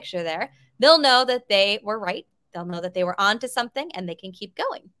simple picture there, they'll know that they were right. They'll know that they were onto something, and they can keep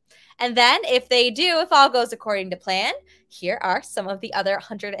going. And then if they do, if all goes according to plan, here are some of the other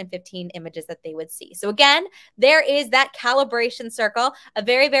 115 images that they would see. So again, there is that calibration circle, a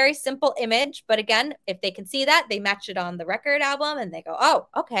very, very simple image. But again, if they can see that, they match it on the record album and they go, oh,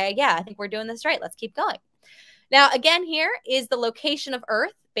 okay, yeah, I think we're doing this right. Let's keep going. Now, again, here is the location of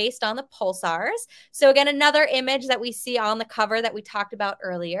Earth based on the pulsars. So again, another image that we see on the cover that we talked about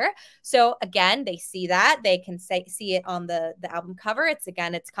earlier. So again, they see that. They can see it on the album cover. It's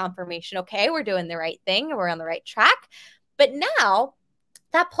confirmation, okay, we're doing the right thing. We're on the right track. But now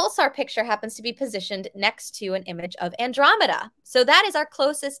that pulsar picture happens to be positioned next to an image of Andromeda. So that is our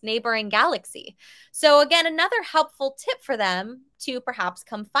closest neighboring galaxy. So again, another helpful tip for them to perhaps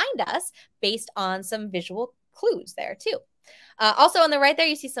come find us based on some visual clues there too. Also on the right there,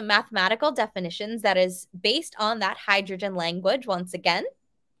 you see some mathematical definitions that is based on that hydrogen language once again.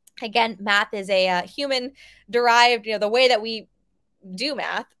 Again, math is a human-derived, the way that we do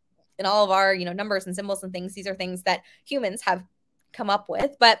math in all of our, numbers and symbols and things. These are things that humans have come up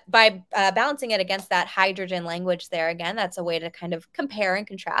with, but by balancing it against that hydrogen language there, again, that's a way to kind of compare and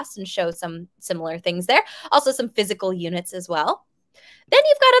contrast and show some similar things there. Also some physical units as well. Then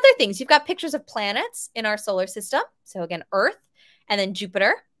you've got other things. You've got pictures of planets in our solar system. So again, Earth, and then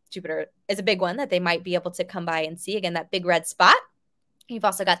Jupiter. Jupiter is a big one that they might be able to come by and see. Again, that big red spot. You've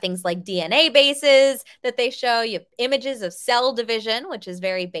also got things like DNA bases that they show. You have images of cell division, which is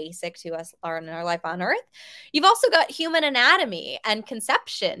very basic to us in our life on Earth. You've also got human anatomy and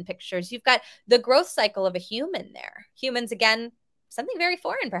conception pictures. You've got the growth cycle of a human there. Humans, again, something very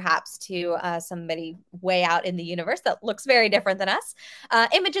foreign perhaps to somebody way out in the universe that looks very different than us.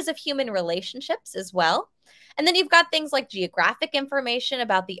 Images of human relationships as well. And then you've got things like geographic information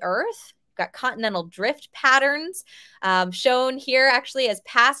about the Earth. Got continental drift patterns shown here actually as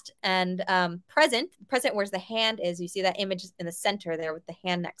past and present. Present, where's the hand is. You see that image in the center there with the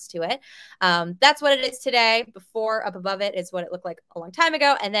hand next to it. That's what it is today. Before, up above it, is what it looked like a long time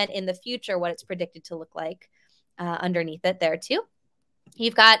ago. And then in the future, what it's predicted to look like underneath it there too.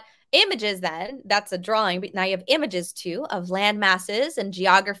 You've got images then, that's a drawing, but now you have images too of land masses and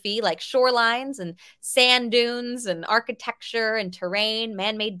geography like shorelines and sand dunes and architecture and terrain,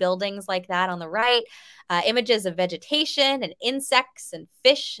 man-made buildings like that on the right, images of vegetation and insects and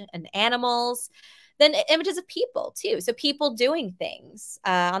fish and animals. Then images of people too. So people doing things.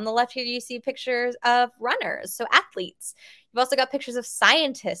 On the left here, you see pictures of runners, so athletes. You've also got pictures of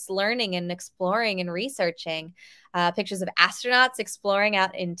scientists learning and exploring and researching, pictures of astronauts exploring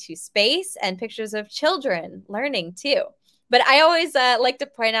out into space, and pictures of children learning too. But I always like to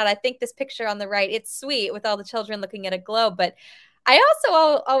point out, I think this picture on the right, it's sweet with all the children looking at a globe, but I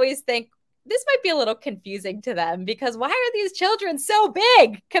also always think, this might be a little confusing to them because why are these children so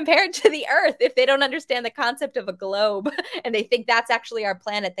big compared to the Earth if they don't understand the concept of a globe and they think that's actually our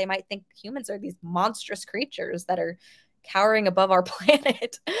planet? They might think humans are these monstrous creatures that are cowering above our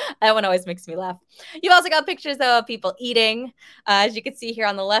planet. That one always makes me laugh. You've also got pictures of people eating, as you can see here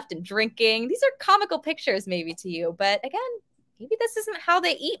on the left, and drinking. These are comical pictures maybe to you, but again, maybe this isn't how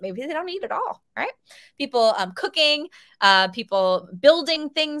they eat. Maybe they don't eat at all, right? People cooking, people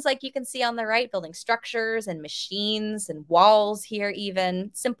building things like you can see on the right, building structures and machines and walls here even.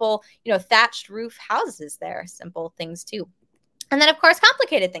 Simple, thatched roof houses there, simple things too. And then, of course,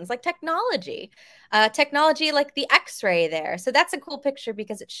 complicated things like technology. Technology like the X-ray there. So that's a cool picture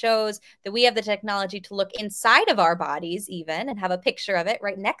because it shows that we have the technology to look inside of our bodies even and have a picture of it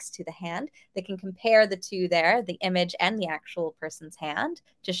right next to the hand that can compare the two there, the image and the actual person's hand,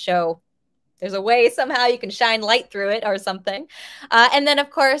 to show there's a way somehow you can shine light through it or something. And then, of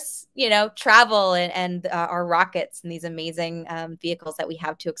course, travel and our rockets and these amazing vehicles that we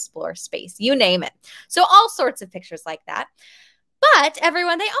have to explore space, you name it. So all sorts of pictures like that. But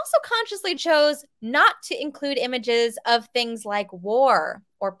everyone, they also consciously chose not to include images of things like war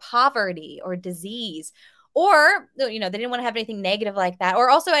or poverty or disease, or, they didn't want to have anything negative like that,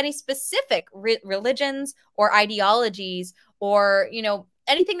 or also any specific religions or ideologies or,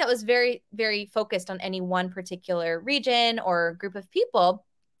 anything that was very, very focused on any one particular region or group of people,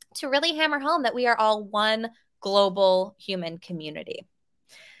 to really hammer home that we are all one global human community.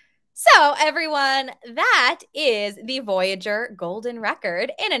 So everyone, that is the Voyager Golden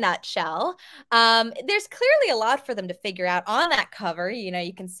Record in a nutshell. There's clearly a lot for them to figure out on that cover.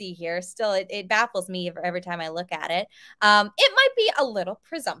 You can see here, still it baffles me every time I look at it. It might be a little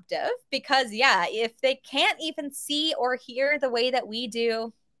presumptive because, yeah, if they can't even see or hear the way that we do,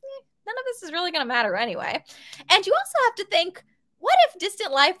 none of this is really going to matter anyway. And you also have to think, what if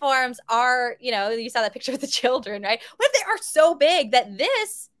distant life forms are, you saw that picture with the children, right? What if they are so big that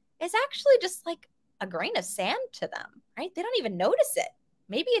this is actually just like a grain of sand to them, right? They don't even notice it.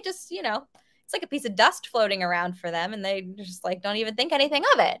 Maybe it just, it's like a piece of dust floating around for them and they just don't even think anything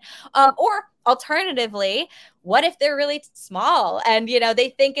of it. Or alternatively, what if they're really small and,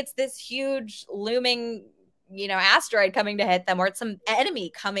 they think it's this huge looming, asteroid coming to hit them, or it's some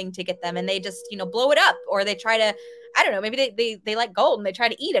enemy coming to get them and they just, blow it up, or they try to, I don't know, maybe they like gold and they try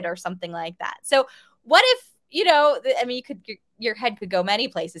to eat it or something like that. So what if, your head could go many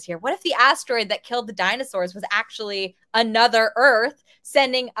places here. What if the asteroid that killed the dinosaurs was actually another Earth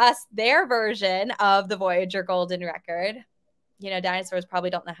sending us their version of the Voyager Golden Record? you know, dinosaurs probably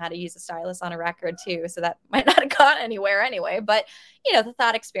don't know how to use a stylus on a record too, so that might not have gone anywhere anyway. But, you know, the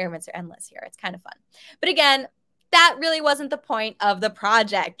thought experiments are endless here. It's kind of fun. But again, that really wasn't the point of the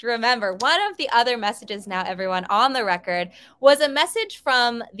project. Remember, one of the other messages now, everyone, on the record was a message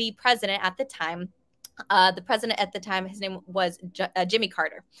from the president at the time. The president at the time, his name was Jimmy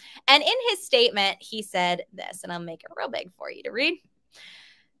Carter. And in his statement, he said this, and I'll make it real big for you to read.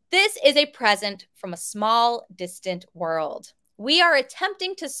 "This is a present from a small, distant world. We are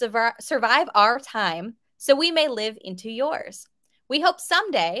attempting to survive our time so we may live into yours. We hope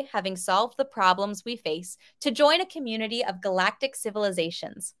someday, having solved the problems we face, to join a community of galactic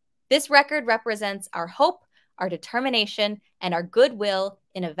civilizations. This record represents our hope, our determination, and our goodwill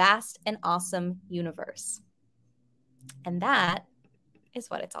in a vast and awesome universe." And that is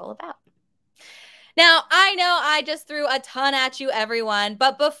what it's all about. Now, I know I just threw a ton at you, everyone,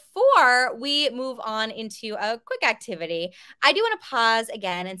 but before we move on into a quick activity, I do want to pause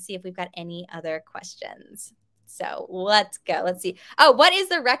again and see if we've got any other questions. So let's go. Let's see. Oh, what is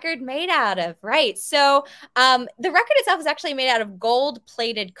the record made out of? Right. So the record itself is actually made out of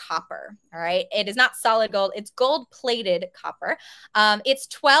gold-plated copper. All right. It is not solid gold. It's gold-plated copper. It's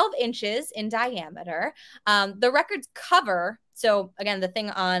 12 inches in diameter. The record's cover, so again, the thing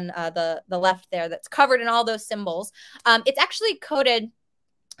on the left there that's covered in all those symbols, it's actually coated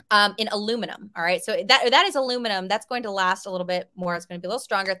in aluminum. All right. So that is aluminum. That's going to last a little bit more. It's going to be a little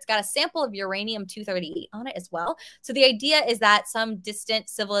stronger. It's got a sample of uranium-238 on it as well. So the idea is that some distant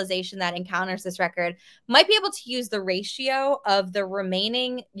civilization that encounters this record might be able to use the ratio of the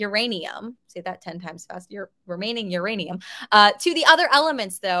remaining uranium, say that 10 times fast, remaining uranium, to the other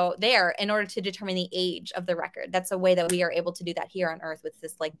elements though there in order to determine the age of the record. That's a way that we are able to do that here on Earth with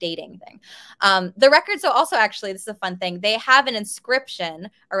this like dating thing. The record, so also actually, this is a fun thing. They have an inscription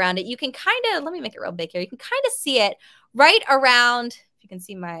around it. You can kind of, let me make it real big here. You can kind of see it right around, if you can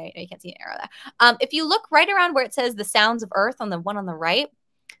see my, no, you can't see an arrow there. If you look right around where it says the sounds of Earth on the one on the right,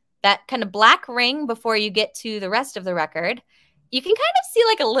 that kind of black ring before you get to the rest of the record, you can kind of see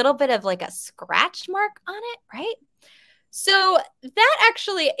like a little bit of like a scratch mark on it, right? So that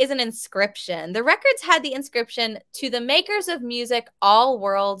actually is an inscription. The records had the inscription, "To the makers of music, all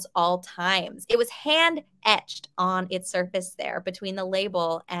worlds, all times." It was hand etched on its surface there between the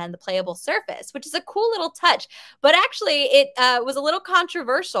label and the playable surface, which is a cool little touch. But actually, it was a little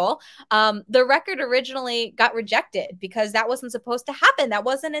controversial. The record originally got rejected because that wasn't supposed to happen. That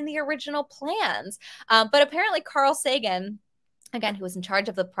wasn't in the original plans. But apparently, Carl Sagan, again, who was in charge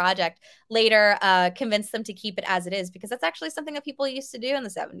of the project, later convinced them to keep it as it is, because that's actually something that people used to do in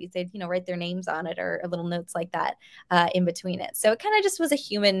the 70s. They'd, you know, write their names on it or little notes like that in between it. So it kind of just was a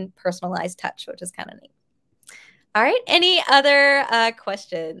human personalized touch, which is kind of neat. All right. Any other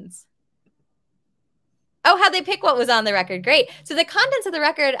questions? Oh, how'd they pick what was on the record? Great. So the contents of the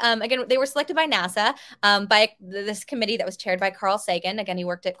record, again, they were selected by NASA by this committee that was chaired by Carl Sagan. Again, he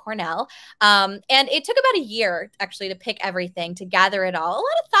worked at Cornell. And it took about a year, actually, to pick everything, to gather it all. A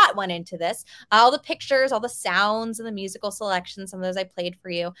lot of thought went into this. All the pictures, all the sounds, and the musical selections. Some of those I played for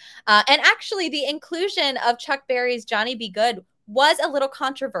you. And actually, the inclusion of Chuck Berry's Johnny B. Good was a little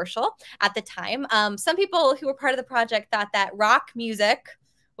controversial at the time. Some people who were part of the project thought that rock music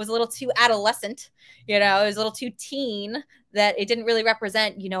was a little too adolescent, you know, it was a little too teen, that it didn't really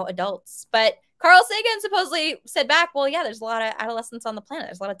represent, you know, adults. But Carl Sagan supposedly said back, well, yeah, there's a lot of adolescents on the planet.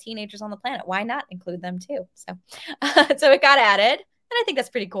 There's a lot of teenagers on the planet. Why not include them too? So, so it got added. And I think that's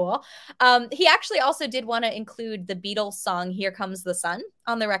pretty cool. He actually also did want to include the Beatles song "Here Comes the Sun"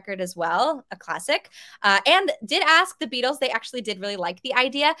 on the record as well, a classic, and did ask the Beatles. They actually did really like the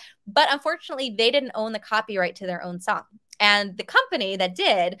idea, but unfortunately, they didn't own the copyright to their own song. And the company that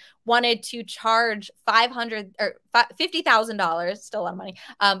did wanted to charge $50,000, still a lot of money,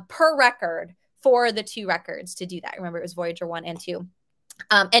 per record for the two records to do that. Remember, it was Voyager 1 and 2.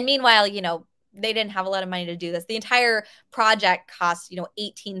 And meanwhile, you know, they didn't have a lot of money to do this. The entire project cost, you know,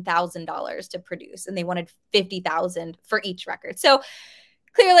 $18,000 to produce, and they wanted $50,000 for each record. So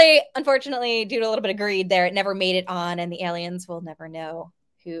clearly, unfortunately, due to a little bit of greed there, it never made it on, and the aliens will never know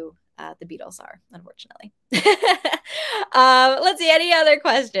who the Beatles are, unfortunately. Let's see, any other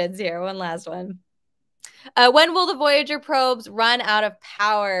questions here? One last one. When will the Voyager probes run out of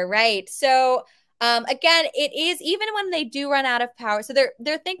power? Right. So again, it is, even when they do run out of power, so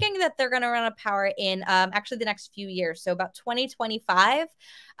they're thinking that they're going to run out of power in actually the next few years, so about 2025.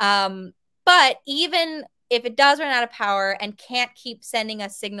 But even if it does run out of power and can't keep sending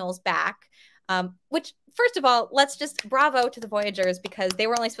us signals back, Which, first of all, let's just bravo to the Voyagers, because they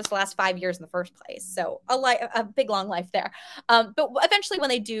were only supposed to last 5 years in the first place. So a big, long life there. But eventually when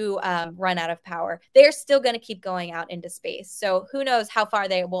they do run out of power, they're still going to keep going out into space. So who knows how far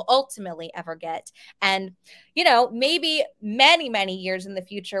they will ultimately ever get. And, you know, maybe many, many years in the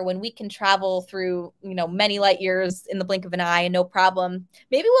future, when we can travel through, you know, many light years in the blink of an eye and no problem,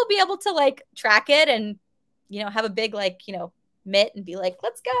 maybe we'll be able to like track it and, you know, have a big, like, you know, mitt and be like,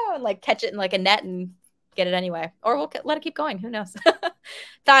 let's go, and like catch it in like a net and get it anyway. Or we'll let it keep going. Who knows?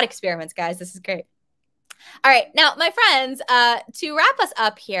 Thought experiments, guys. This is great. All right. Now, my friends, to wrap us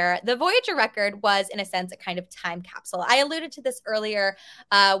up here, the Voyager record was, in a sense, a kind of time capsule. I alluded to this earlier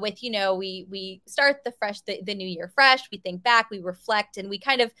with, you know, we start the new year fresh. We think back, we reflect, and we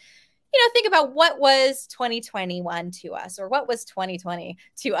kind of, you know, think about what was 2021 to us, or what was 2020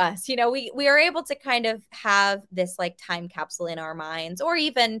 to us. You know, we are able to kind of have this like time capsule in our minds, or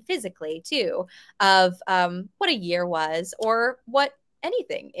even physically too, of what a year was, or what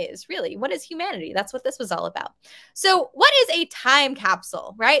anything is really. What is humanity? That's what this was all about. So what is a time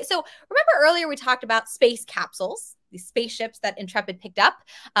capsule, right? So remember earlier we talked about space capsules, these spaceships that Intrepid picked up,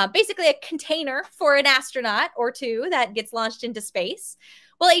 basically a container for an astronaut or two that gets launched into space.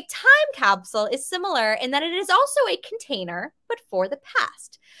 Well, a time capsule is similar in that it is also a container, but for the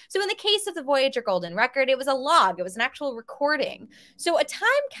past. So in the case of the Voyager Golden Record, it was a log. It was an actual recording. So a time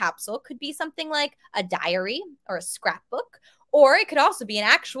capsule could be something like a diary or a scrapbook, or it could also be an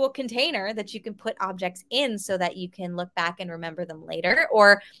actual container that you can put objects in so that you can look back and remember them later,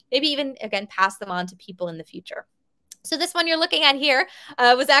 or maybe even, again, pass them on to people in the future. So this one you're looking at here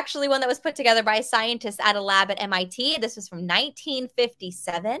was actually one that was put together by scientists at a lab at MIT. This was from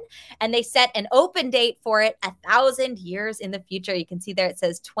 1957, and they set an open date for it 1,000 years in the future. You can see there it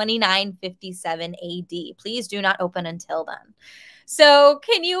says 2957 AD. Please do not open until then. So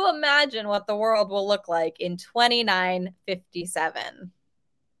can you imagine what the world will look like in 2957?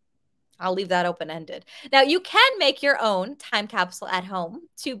 I'll leave that open-ended. Now, you can make your own time capsule at home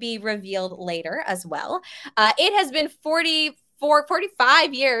to be revealed later as well. It has been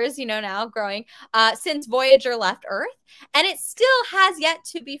 45 years, you know, now growing since Voyager left Earth, and it still has yet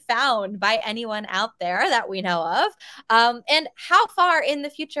to be found by anyone out there that we know of. And how far in the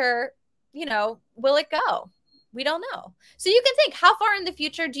future, you know, will it go? We don't know. So you can think, how far in the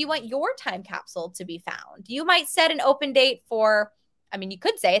future do you want your time capsule to be found? You might set an open date for, I mean, you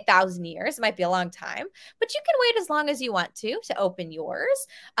could say 1,000 years. It might be a long time, but you can wait as long as you want to open yours.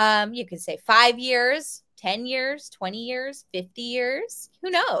 You could say 5 years, 10 years, 20 years, 50 years. Who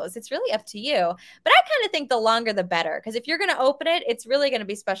knows? It's really up to you. But I kind of think the longer the better, because if you're going to open it, it's really going to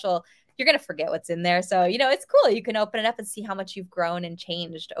be special. You're going to forget what's in there. So, you know, it's cool. You can open it up and see how much you've grown and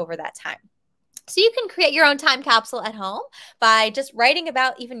changed over that time. So you can create your own time capsule at home by just writing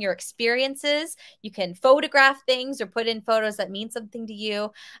about even your experiences. You can photograph things or put in photos that mean something to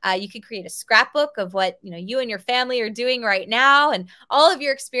you. You can create a scrapbook of what, you know, you and your family are doing right now, and all of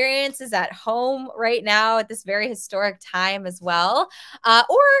your experiences at home right now at this very historic time as well.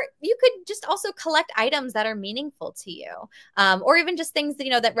 Or you could just also collect items that are meaningful to you, or even just things that,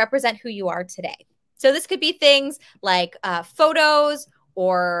 you know, that represent who you are today. So this could be things like photos,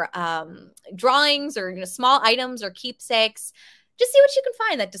 or drawings, or, you know, small items or keepsakes. Just see what you can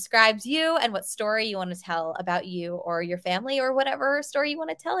find that describes you and what story you want to tell about you or your family, or whatever story you want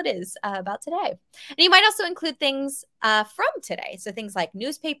to tell it is about today. And you might also include things from today. So things like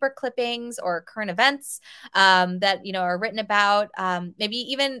newspaper clippings or current events that, you know, are written about. Maybe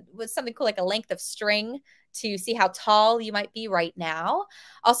even with something cool like a length of string to see how tall you might be right now.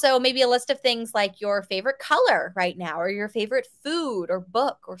 Also, maybe a list of things like your favorite color right now, or your favorite food or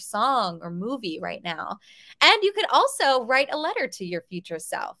book or song or movie right now. And you could also write a letter to your future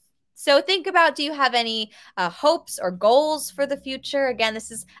self. So think about, do you have any hopes or goals for the future? Again,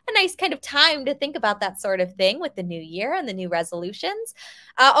 this is a nice kind of time to think about that sort of thing with the new year and the new resolutions.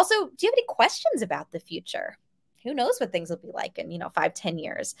 Also, do you have any questions about the future? Who knows what things will be like in, you know, 5, 10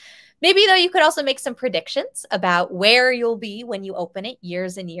 years. Maybe, though, you could also make some predictions about where you'll be when you open it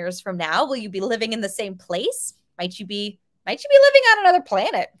years and years from now. Will you be living in the same place? Might you be living on another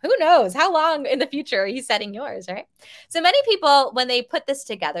planet? Who knows? How long in the future are you setting yours, right? So many people, when they put this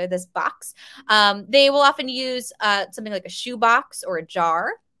together, this box, they will often use something like a shoebox or a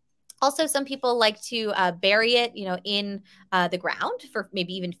jar. Also, some people like to bury it, in the ground for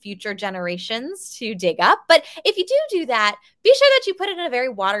maybe even future generations to dig up. But if you do that, be sure that you put it in a very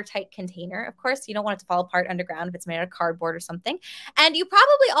watertight container. Of course, you don't want it to fall apart underground if it's made out of cardboard or something. And you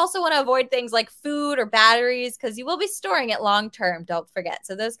probably also want to avoid things like food or batteries because you will be storing it long term, don't forget.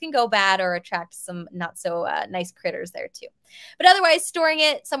 So those can go bad or attract some not so nice critters there too. But otherwise, storing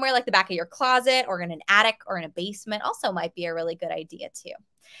it somewhere like the back of your closet or in an attic or in a basement also might be a really good idea too.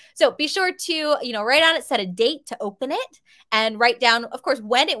 So be sure to, write on it, set a date to open it, and write down, of course,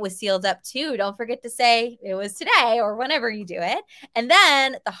 when it was sealed up too. Don't forget to say it was today or whenever you do it. And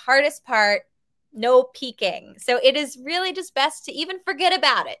then the hardest part, no peeking. So it is really just best to even forget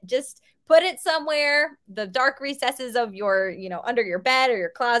about it. Just put it somewhere, the dark recesses of your, under your bed or your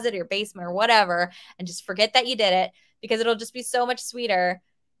closet or your basement or whatever, and just forget that you did it, because it'll just be so much sweeter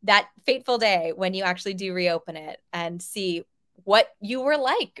that fateful day when you actually do reopen it and see what you were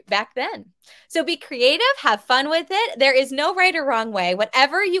like back then. So be creative, have fun with it. There is no right or wrong way.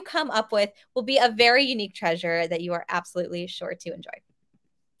 Whatever you come up with will be a very unique treasure that you are absolutely sure to enjoy.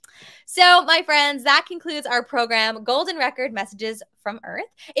 So, my friends, that concludes our program, Golden Record Messages from Earth.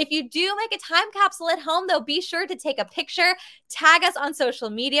 If you do make a time capsule at home, though, be sure to take a picture, tag us on social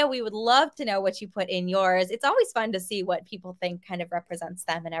media. We would love to know what you put in yours. It's always fun to see what people think kind of represents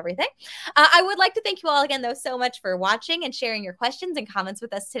them and everything. I would like to thank you all again, though, so much for watching and sharing your questions and comments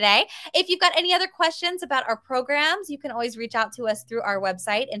with us today. If you've got any other questions about our programs, you can always reach out to us through our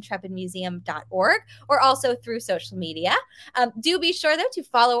website, intrepidmuseum.org, or also through social media. Do be sure, though, to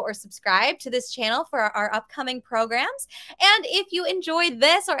follow or subscribe to this channel for our upcoming programs. And if you enjoyed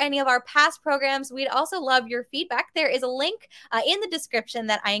this or any of our past programs, we'd also love your feedback. There is a link in the description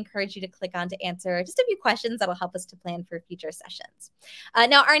that I encourage you to click on to answer just a few questions that'll help us to plan for future sessions.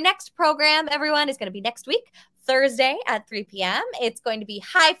 Now, our next program, everyone, is going to be next week, Thursday at 3 p.m. It's going to be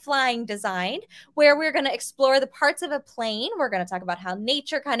High Flying Design, where we're going to explore the parts of a plane. We're going to talk about how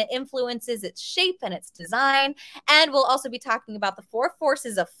nature kind of influences its shape and its design. And we'll also be talking about the 4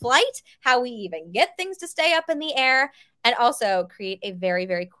 forces of flight, how we even get things to stay up in the air, and also create a very,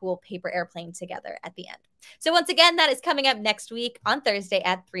 very cool paper airplane together at the end. So once again, that is coming up next week on Thursday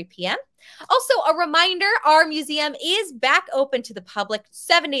at 3 p.m. Also, a reminder, our museum is back open to the public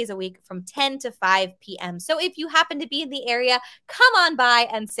 7 days a week from 10 to 5 p.m. So if you happen to be in the area, come on by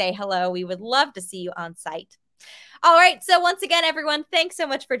and say hello. We would love to see you on site. All right. So once again, everyone, thanks so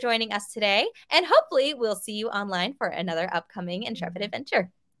much for joining us today. And hopefully we'll see you online for another upcoming Intrepid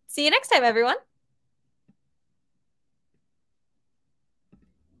adventure. See you next time, everyone.